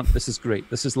meditating, I thought, this is great.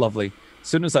 This is lovely. As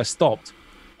soon as I stopped,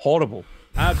 horrible.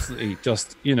 Absolutely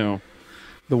just, you know,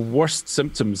 the worst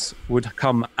symptoms would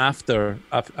come after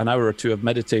an hour or two of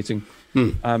meditating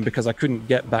because I couldn't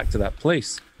get back to that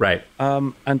place. Right.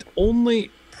 And only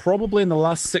probably in the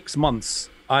last 6 months,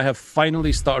 I have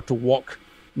finally started to walk,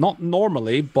 not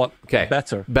normally, but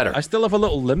better. I still have a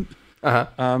little limp, but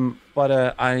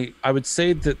I would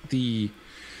say that the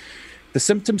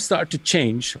symptoms started to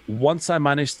change once I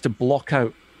managed to block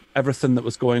out everything that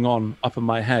was going on up in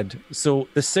my head. So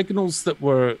the signals that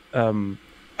were,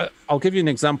 I'll give you an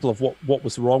example of what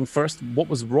was wrong first. What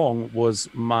was wrong was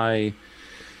my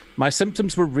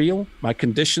symptoms were real. My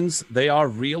conditions, they are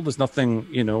real. There's nothing,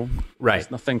 you know, there's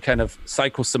nothing kind of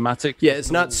psychosomatic. Yeah,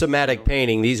 it's not somatic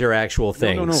painting. These are actual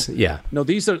things. No. Yeah. No,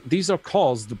 these are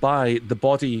caused by the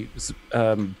body's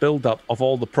buildup of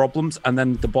all the problems and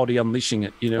then the body unleashing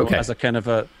it, you know, as a kind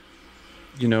of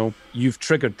you know, you've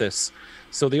triggered this.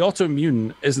 So the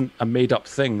autoimmune isn't a made-up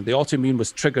thing. The autoimmune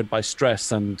was triggered by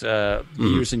stress and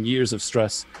years and years of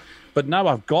stress. But now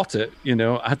I've got it, you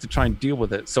know, I had to try and deal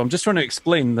with it. So I'm just trying to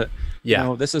explain that, you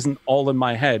know, this isn't all in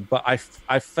my head. But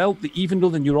I felt that even though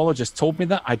the neurologist told me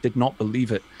that, I did not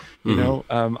believe it. You know,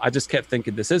 I just kept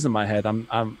thinking, this is in my head.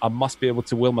 I must be able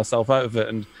to will myself out of it.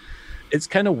 And it's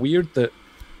kind of weird that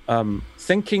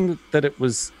thinking that it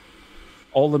was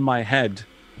all in my head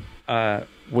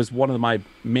was one of my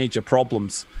major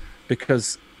problems,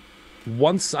 because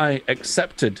once I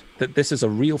accepted that this is a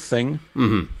real thing,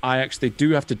 I actually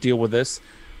do have to deal with this.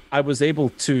 I was able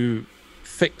to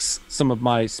fix some of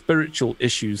my spiritual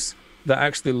issues that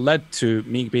actually led to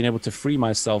me being able to free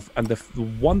myself. And the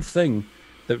one thing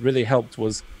that really helped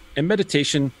was, in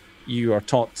meditation, you are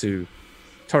taught to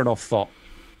turn off thought.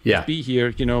 Just be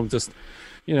here, you know, just,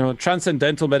 you know,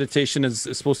 transcendental meditation is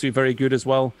supposed to be very good as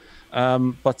well.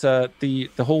 But the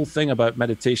whole thing about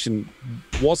meditation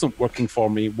wasn't working for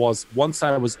me was once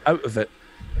I was out of it,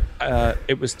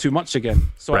 it was too much again.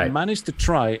 So I managed to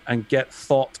try and get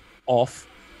thought off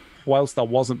whilst I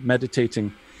wasn't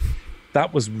meditating.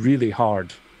 That was really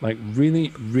hard, like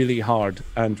really, really hard,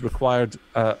 and required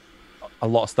a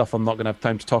lot of stuff I'm not going to have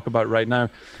time to talk about right now.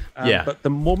 But the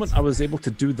moment I was able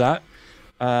to do that,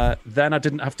 then I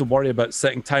didn't have to worry about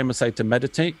setting time aside to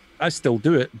meditate. I still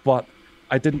do it, but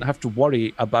I didn't have to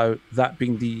worry about that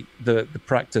being the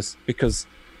practice, because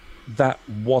that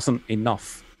wasn't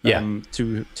enough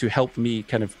to help me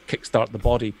kind of kickstart the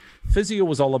body. Physio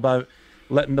was all about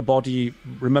letting the body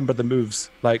remember the moves.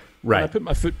 Like when I put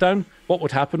my foot down, what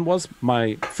would happen was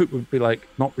my foot would be like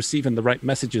not receiving the right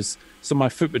messages. So my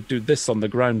foot would do this on the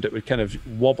ground. It would kind of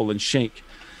wobble and shake.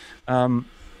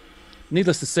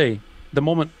 Needless to say, the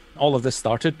moment all of this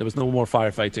started, there was no more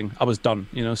firefighting. I was done,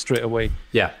 you know, straight away.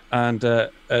 And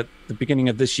at the beginning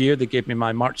of this year, they gave me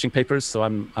my marching papers, so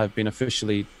I've been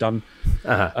officially done.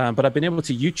 But I've been able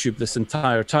to YouTube this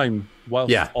entire time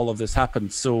whilst all of this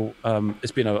happened. So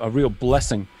it's been a real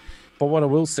blessing. But what I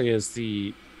will say is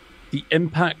the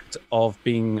impact of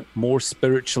being more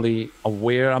spiritually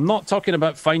aware. I'm not talking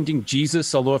about finding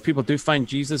Jesus, although if people do find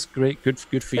Jesus, great, good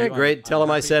for you. Great. Tell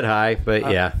them I said hi. But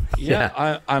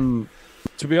I'm.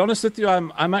 To be honest with you,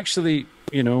 I'm actually,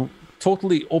 you know,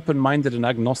 totally open-minded and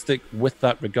agnostic with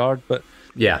that regard. But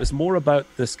it's more about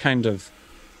this kind of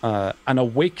an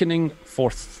awakening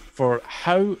for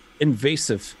how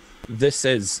invasive this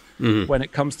is when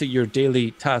it comes to your daily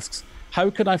tasks. How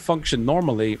can I function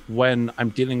normally when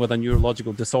I'm dealing with a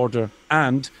neurological disorder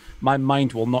and my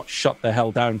mind will not shut the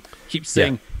hell down? Keep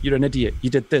saying, you're an idiot. You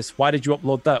did this. Why did you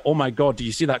upload that? Oh my God, do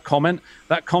you see that comment?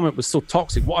 That comment was so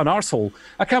toxic. What an arsehole.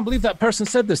 I can't believe that person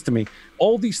said this to me.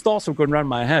 All these thoughts were going around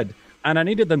my head and I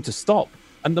needed them to stop.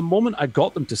 And the moment I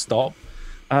got them to stop,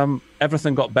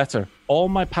 everything got better. All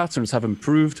my patterns have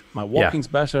improved. My walking's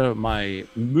better. My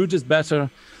mood is better.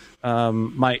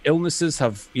 My illnesses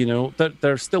have, you know,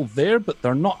 they're still there, but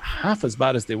they're not half as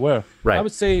bad as they were. I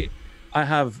would say I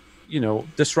have, you know,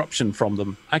 disruption from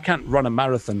them. I can't run a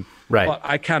marathon, but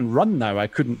I can run now. I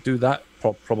couldn't do that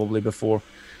probably before.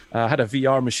 I had a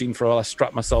VR machine for a while. I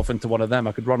strapped myself into one of them.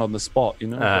 I could run on the spot, you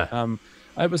know.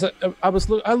 But,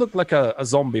 I looked like a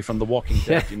zombie from The Walking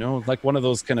Dead, you know, like one of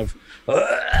those kind of,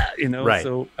 you know.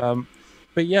 So,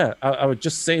 but yeah, I would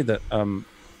just say that from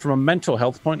a mental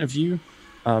health point of view,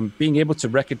 being able to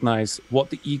recognize what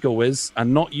the ego is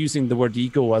and not using the word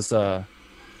ego as a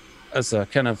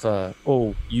kind of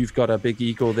oh, you've got a big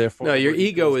ego, therefore. No, your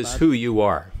ego is who you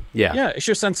are. Yeah, it's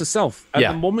your sense of self. At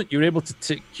the moment you're able to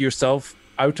take yourself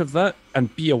out of that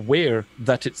and be aware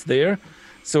that it's there.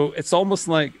 So it's almost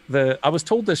like I was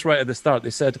told this right at the start.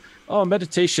 They said, oh,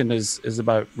 meditation is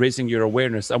about raising your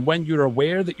awareness. And when you're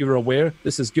aware that you're aware,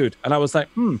 this is good. And I was like,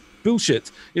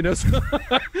 bullshit. You know, so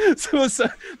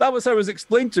that was how it was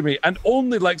explained to me. And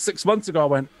only like 6 months ago, I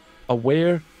went,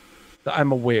 aware that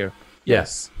I'm aware.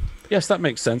 Yes, that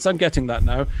makes sense. I'm getting that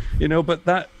now. You know, but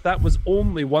that was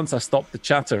only once I stopped the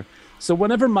chatter. So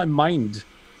whenever my mind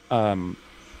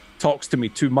talks to me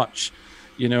too much,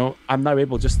 you know, I'm now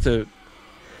able just to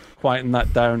quieten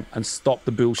that down and stop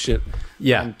the bullshit.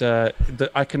 And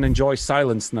I can enjoy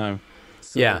silence now.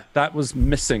 So that was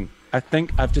missing. I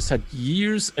think I've just had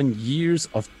years and years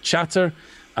of chatter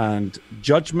and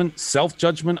judgment,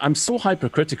 self-judgment. I'm so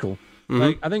hypercritical.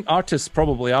 Like, I think artists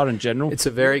probably are in general. It's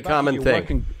a very common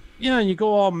thing. And you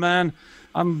go, oh man,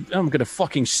 I'm gonna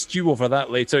fucking stew over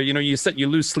that later. You know, you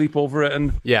lose sleep over it,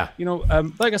 and you know,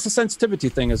 like it's a sensitivity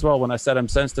thing as well. When I said I'm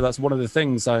sensitive, that's one of the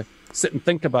things I sit and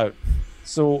think about.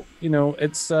 So,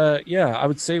 it's I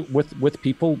would say with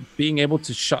people being able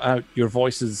to shut out your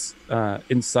voices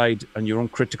inside and your own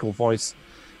critical voice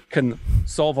can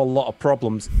solve a lot of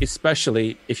problems,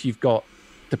 especially if you've got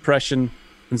depression,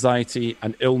 anxiety,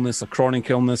 and illness, a chronic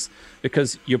illness,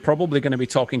 because you're probably going to be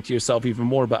talking to yourself even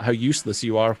more about how useless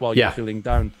you are while you're feeling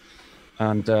down.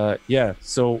 And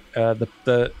so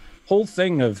the whole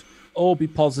thing of, oh, be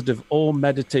positive, oh,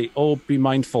 meditate, oh, be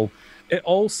mindful, it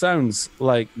all sounds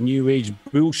like new age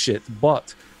bullshit,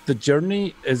 but the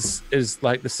journey is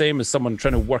like the same as someone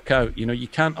trying to work out. You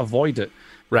can't avoid it.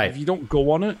 Right. If you don't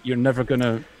go on it, you're never going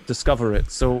to discover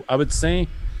it. So I would say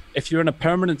if you're in a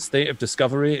permanent state of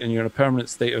discovery and you're in a permanent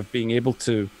state of being able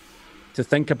to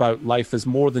think about life as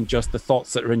more than just the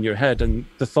thoughts that are in your head, and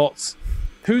the thoughts,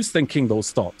 who's thinking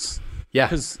those thoughts? Yeah.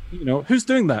 Because, who's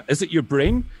doing that? Is it your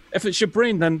brain? If it's your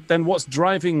brain, then what's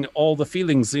driving all the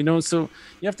feelings? So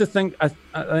you have to think, I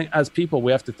think as people,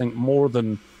 we have to think more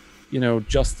than,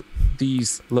 just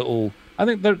these little, I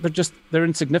think they're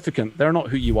insignificant. They're not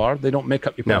who you are. They don't make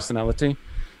up your personality.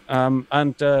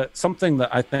 And something that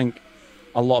I think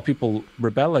a lot of people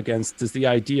rebel against is the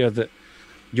idea that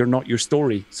you're not your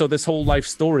story. So this whole life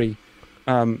story,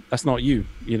 that's not you.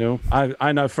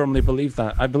 I now firmly believe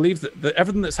that. I believe that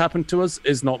everything that's happened to us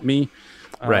is not me.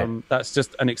 Right. That's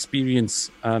just an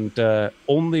experience. And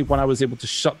only when I was able to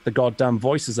shut the goddamn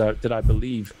voices out did I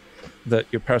believe that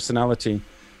your personality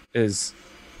is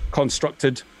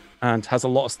constructed and has a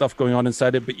lot of stuff going on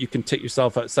inside it, but you can take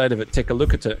yourself outside of it, take a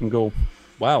look at it and go,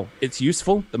 wow, it's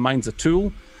useful. The mind's a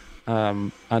tool.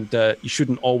 And you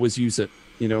shouldn't always use it.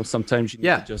 Sometimes you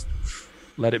need to just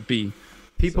let it be.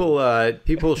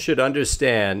 People should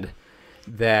understand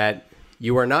that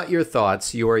you are not your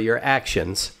thoughts, you are your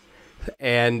actions.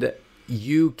 And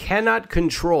you cannot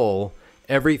control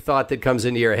every thought that comes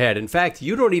into your head. In fact,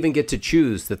 you don't even get to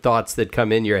choose the thoughts that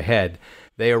come in your head.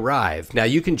 They arrive. Now,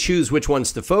 you can choose which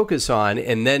ones to focus on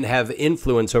and then have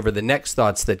influence over the next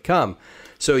thoughts that come.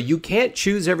 So you can't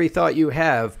choose every thought you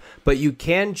have, but you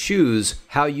can choose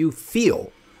how you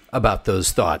feel about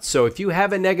those thoughts. So if you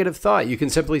have a negative thought, you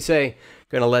can simply say,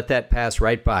 going to let that pass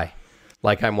right by.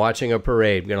 Like I'm watching a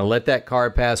parade. I'm going to let that car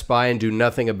pass by and do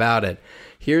nothing about it.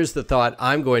 Here's the thought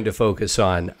I'm going to focus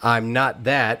on. I'm not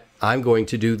that. I'm going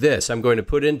to do this. I'm going to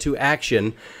put into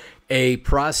action a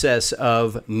process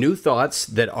of new thoughts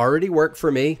that already work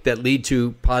for me, that lead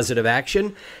to positive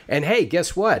action. And hey,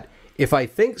 guess what? If I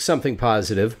think something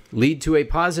positive, lead to a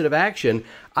positive action,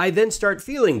 I then start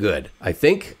feeling good. I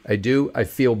think, I do, I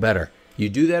feel better. You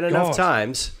do that enough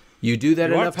times. You do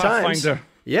that enough times.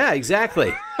 Yeah,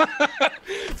 exactly.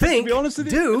 Think,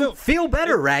 do, feel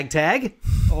better, RagTagg.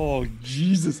 Oh,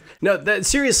 Jesus. No,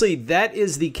 seriously, that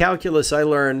is the calculus I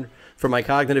learned from my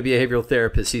cognitive behavioral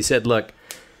therapist. He said, look,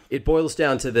 it boils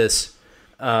down to this.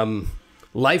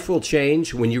 Life will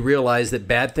change when you realize that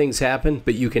bad things happen,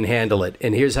 but you can handle it.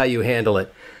 And here's how you handle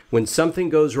it. When something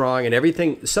goes wrong,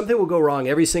 and something will go wrong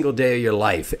every single day of your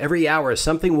life. Every hour,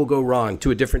 something will go wrong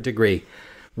to a different degree.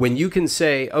 When you can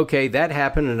say, okay, that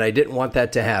happened and I didn't want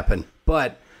that to happen,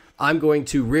 but I'm going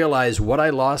to realize what I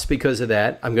lost because of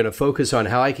that. I'm going to focus on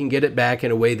how I can get it back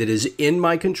in a way that is in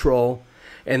my control.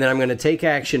 And then I'm going to take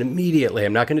action immediately.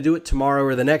 I'm not going to do it tomorrow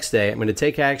or the next day. I'm going to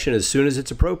take action as soon as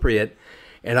it's appropriate,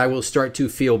 and I will start to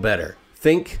feel better.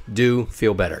 Think, do,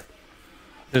 feel better.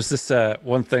 There's this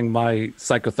one thing my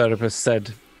psychotherapist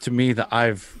said to me that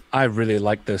I really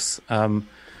like this.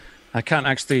 I can't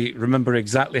actually remember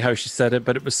exactly how she said it,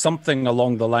 but it was something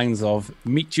along the lines of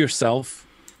meet yourself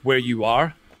where you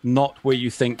are, not where you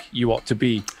think you ought to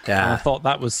be. Yeah. And I thought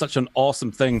that was such an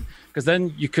awesome thing, because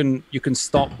then you can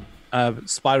stop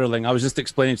spiraling. I was just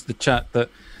explaining to the chat that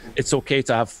it's okay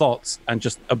to have thoughts and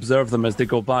just observe them as they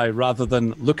go by, rather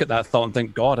than look at that thought and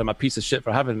think, God, I'm a piece of shit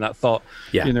for having that thought.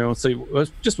 Yeah. So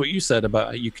just what you said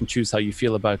about you can choose how you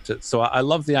feel about it. So I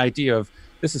love the idea of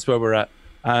this is where we're at.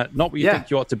 Not where you think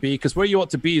you ought to be, because where you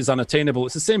ought to be is unattainable.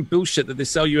 It's the same bullshit that they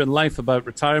sell you in life about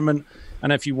retirement,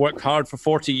 and if you work hard for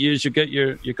 40 years, you get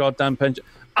your goddamn pension.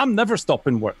 I'm never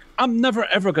stopping work. I'm never,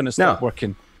 ever going to stop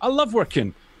working. I love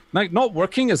working. Like, not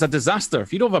working is a disaster.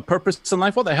 If you don't have a purpose in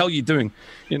life, what the hell are you doing?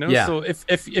 So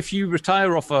if you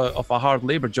retire off a hard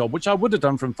labor job, which I would have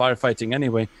done from firefighting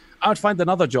anyway, I would find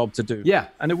another job to do. Yeah.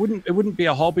 And it wouldn't be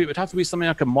a hobby. It would have to be something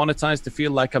I can monetize to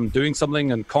feel like I'm doing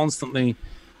something and constantly,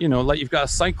 like you've got a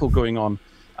cycle going on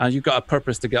and you've got a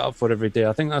purpose to get up for every day.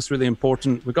 I think that's really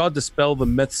important. We've got to dispel the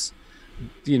myths,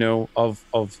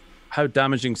 of how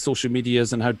damaging social media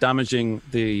is and how damaging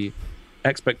the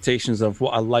expectations of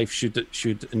what a life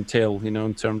should entail,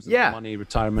 in terms of money,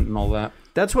 retirement and all that.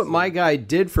 That's what my guy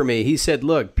did for me. He said,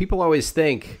 look, people always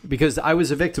think, because I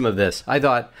was a victim of this, I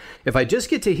thought, if I just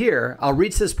get to here, I'll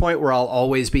reach this point where I'll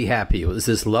always be happy. It was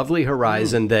this lovely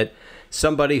horizon that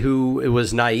somebody who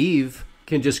was naive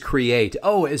can just create.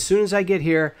 Oh, as soon as I get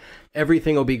here,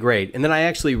 everything will be great. And then I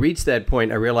actually reached that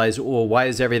point. I realized, well, why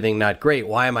is everything not great?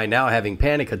 Why am I now having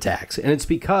panic attacks? And it's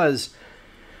because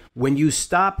when you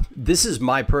stop, this is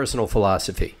my personal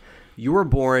philosophy. You were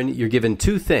born, you're given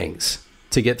two things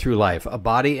to get through life, a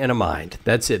body and a mind.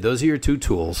 That's it. Those are your two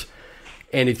tools.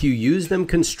 And if you use them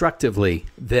constructively,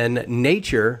 then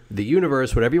nature, the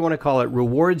universe, whatever you want to call it,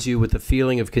 rewards you with a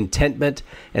feeling of contentment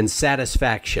and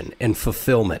satisfaction and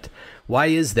fulfillment. Why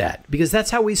is that? Because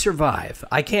that's how we survive.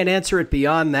 I can't answer it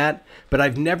beyond that, but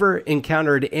I've never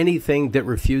encountered anything that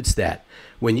refutes that.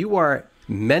 When you are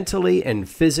mentally and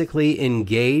physically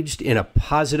engaged in a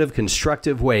positive,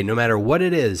 constructive way, no matter what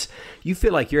it is, you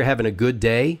feel like you're having a good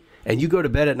day, and you go to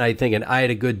bed at night thinking, I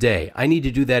had a good day. I need to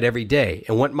do that every day.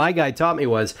 And what my guy taught me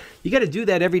was, you got to do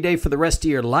that every day for the rest of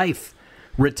your life.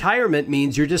 Retirement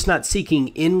means you're just not seeking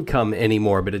income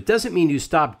anymore, but it doesn't mean you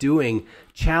stop doing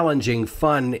challenging,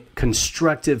 fun,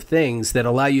 constructive things that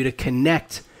allow you to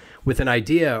connect with an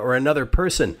idea or another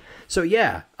person. So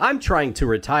yeah, I'm trying to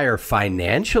retire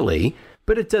financially,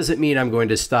 but it doesn't mean I'm going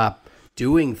to stop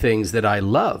doing things that I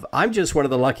love. I'm just one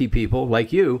of the lucky people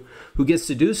like you who gets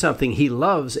to do something he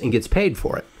loves and gets paid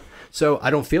for it. So I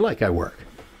don't feel like I work.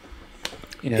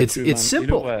 Yeah, it's true,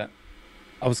 simple. You know,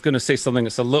 I was going to say something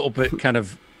that's a little bit kind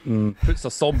of puts a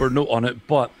somber note on it,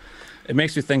 but it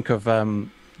makes me think of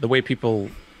the way people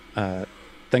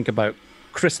think about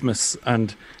Christmas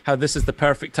and how this is the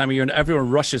perfect time of year and everyone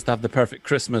rushes to have the perfect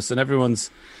Christmas and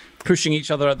everyone's pushing each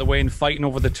other out the way and fighting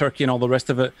over the turkey and all the rest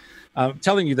of it. I'm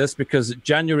telling you this because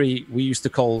January we used to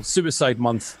call Suicide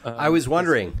Month. I was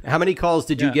wondering, how many calls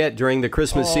did you get during the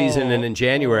Christmas season and in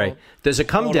January? There's a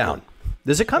come down.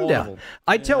 There's a come down.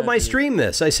 I tell my stream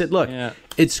this. I said, look,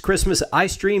 it's Christmas. I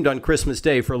streamed on Christmas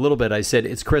Day for a little bit. I said,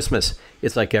 it's Christmas.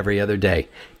 It's like every other day.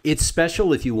 It's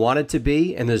special if you want it to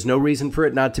be, and there's no reason for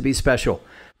it not to be special.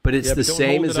 But it's the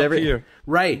same as every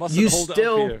right. You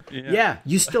still,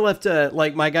 you still have to,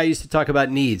 like my guy used to talk about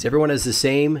needs. Everyone has the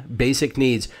same basic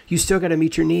needs. You still got to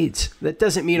meet your needs. That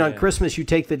doesn't mean on Christmas you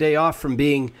take the day off from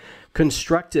being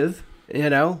constructive, you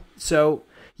know? So,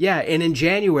 yeah, and in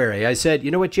January, I said,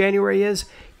 you know what January is?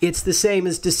 It's the same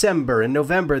as December and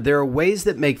November. There are ways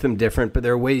that make them different, but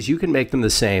there are ways you can make them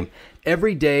the same.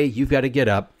 Every day you've got to get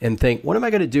up and think, what am I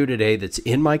going to do today that's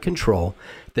in my control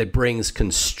that brings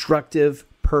constructive,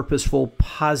 purposeful,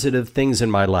 positive things in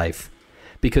my life,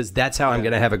 because that's how I'm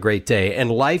going to have a great day.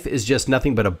 And life is just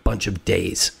nothing but a bunch of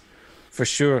days. For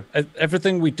sure.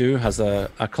 Everything we do has a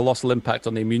colossal impact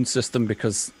on the immune system,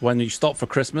 because when you stop for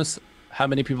Christmas, how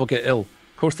many people get ill?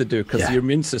 Of course they do, because your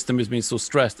immune system has been so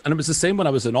stressed. And it was the same when I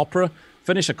was in opera.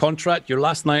 Finish a contract, your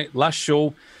last night, last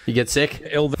show. You get sick?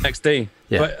 Ill the next day.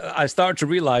 Yeah. But I started to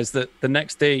realize that the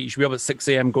next day you should be up at 6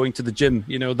 a.m. going to the gym.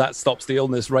 You know, that stops the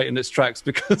illness right in its tracks,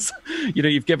 because, you know,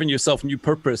 you've given yourself new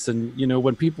purpose. And, you know,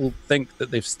 when people think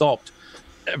that they've stopped,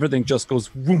 everything just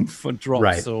goes woof and drops.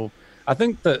 Right. So I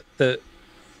think that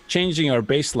changing our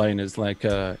baseline is like,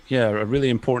 a really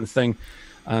important thing.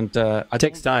 And it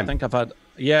takes time. I think I've had,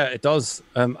 it does.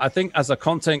 I think as a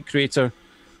content creator,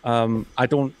 I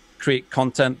don't create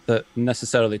content that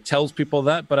necessarily tells people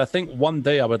that, but I think one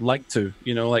day I would like to,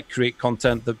 you know, like create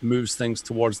content that moves things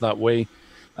towards that way.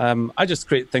 I just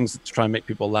create things to try and make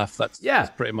people laugh. That's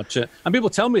pretty much it. And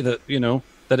people tell me that, you know,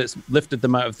 that it's lifted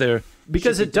them out of their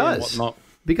because it does.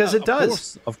 Because it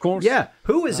does. Of course. Yeah.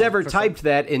 Who has ever typed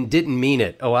that and didn't mean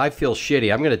it? Oh, I feel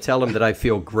shitty. I'm going to tell them that I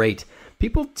feel great.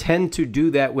 People tend to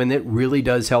do that when it really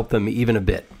does help them even a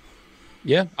bit.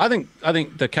 Yeah, I think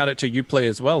the character you play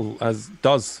as well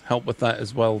does help with that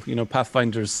as well. You know,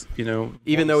 Pathfinder's, you know,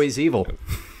 even though he's evil,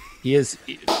 he is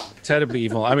terribly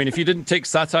evil. I mean, if you didn't take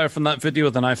satire from that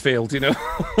video, then I failed. You know,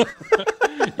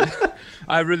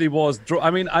 I really was.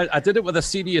 I mean, I did it with a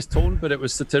serious tone, but it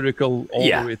was satirical all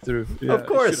the way through. Yeah, of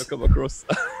course. It should have come across.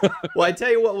 Well, I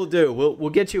tell you what we'll do. We'll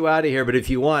get you out of here, but if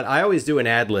you want, I always do an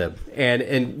ad lib.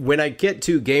 And when I get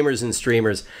to gamers and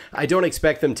streamers, I don't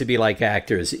expect them to be like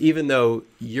actors. Even though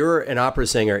you're an opera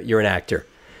singer, you're an actor.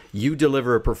 You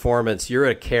deliver a performance. You're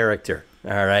a character.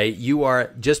 All right? You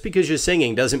are, just because you're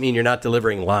singing doesn't mean you're not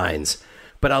delivering lines.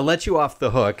 But I'll let you off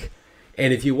the hook.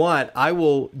 And if you want, I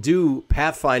will do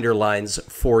Pathfinder lines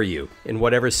for you in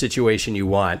whatever situation you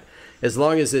want, as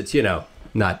long as it's, you know,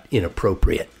 not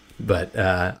inappropriate. But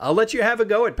I'll let you have a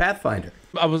go at Pathfinder.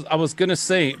 I was going to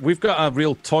say, we've got a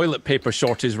real toilet paper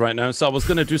shortage right now, so I was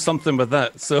going to do something with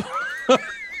that. So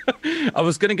I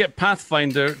was going to get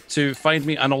Pathfinder to find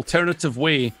me an alternative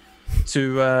way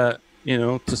to,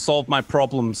 to solve my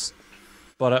problems,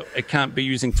 but it can't be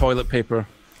using toilet paper.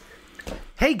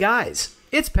 Hey guys,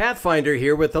 it's Pathfinder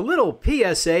here with a little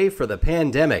PSA for the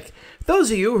pandemic.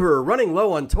 Those of you who are running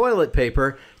low on toilet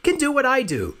paper can do what I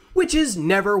do, which is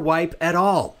never wipe at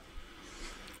all.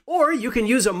 Or you can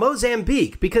use a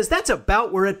Mozambique, because that's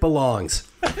about where it belongs.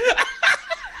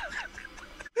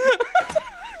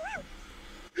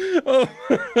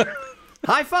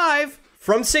 High five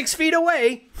from 6 feet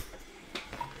away.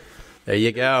 There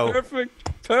you go.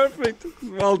 Perfect.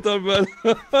 Well done, man.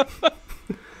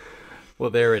 Well,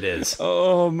 there it is.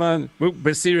 Oh, man.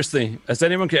 But seriously, has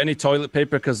anyone got any toilet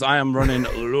paper? Because I am running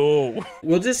low.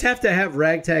 We'll just have to have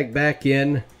RagTagg back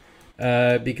in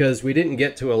because we didn't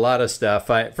get to a lot of stuff.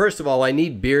 First of all, I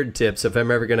need beard tips if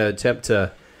I'm ever going to attempt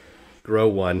to grow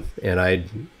one. And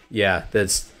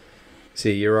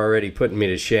see, you're already putting me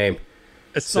to shame.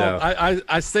 It's not.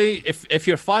 I say if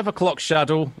your 5 o'clock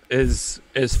shadow is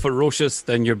ferocious,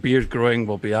 then your beard growing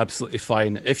will be absolutely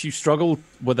fine. If you struggle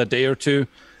with a day or two,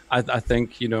 I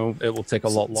think, it will take a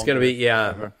lot longer. It's going to be,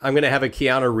 I'm going to have a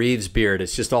Keanu Reeves beard.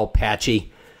 It's just all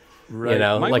patchy. Right.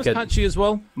 Mine was patchy as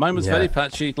well. Mine was very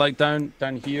patchy, like down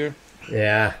here.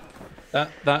 Yeah.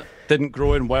 That didn't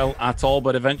grow in well at all,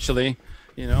 but eventually,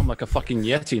 I'm like a fucking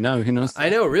Yeti now, I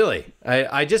know, really.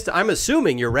 I'm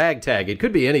assuming you're RagTagg. It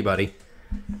could be anybody.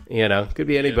 Could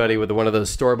be anybody with one of those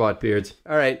store-bought beards.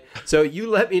 All right, so you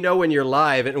let me know when you're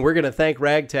live, and we're going to thank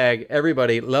RagTagg.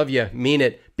 Everybody, love you, mean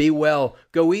it, be well,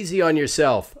 go easy on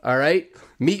yourself, all right?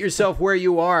 Meet yourself where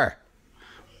you are.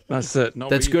 That's it.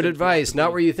 That's good advice,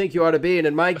 not where you think you ought to be. And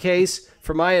in my case,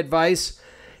 for my advice,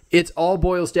 it all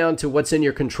boils down to what's in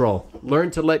your control.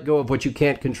 Learn to let go of what you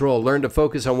can't control. Learn to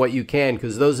focus on what you can,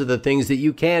 because those are the things that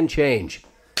you can change.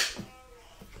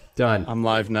 Done. I'm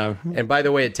live now. And by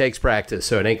the way, it takes practice,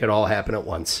 so it ain't gonna all happen at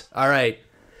once. All right.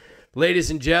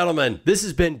 Ladies and gentlemen, this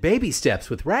has been Baby Steps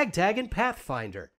with RagTagg and Pathfinder.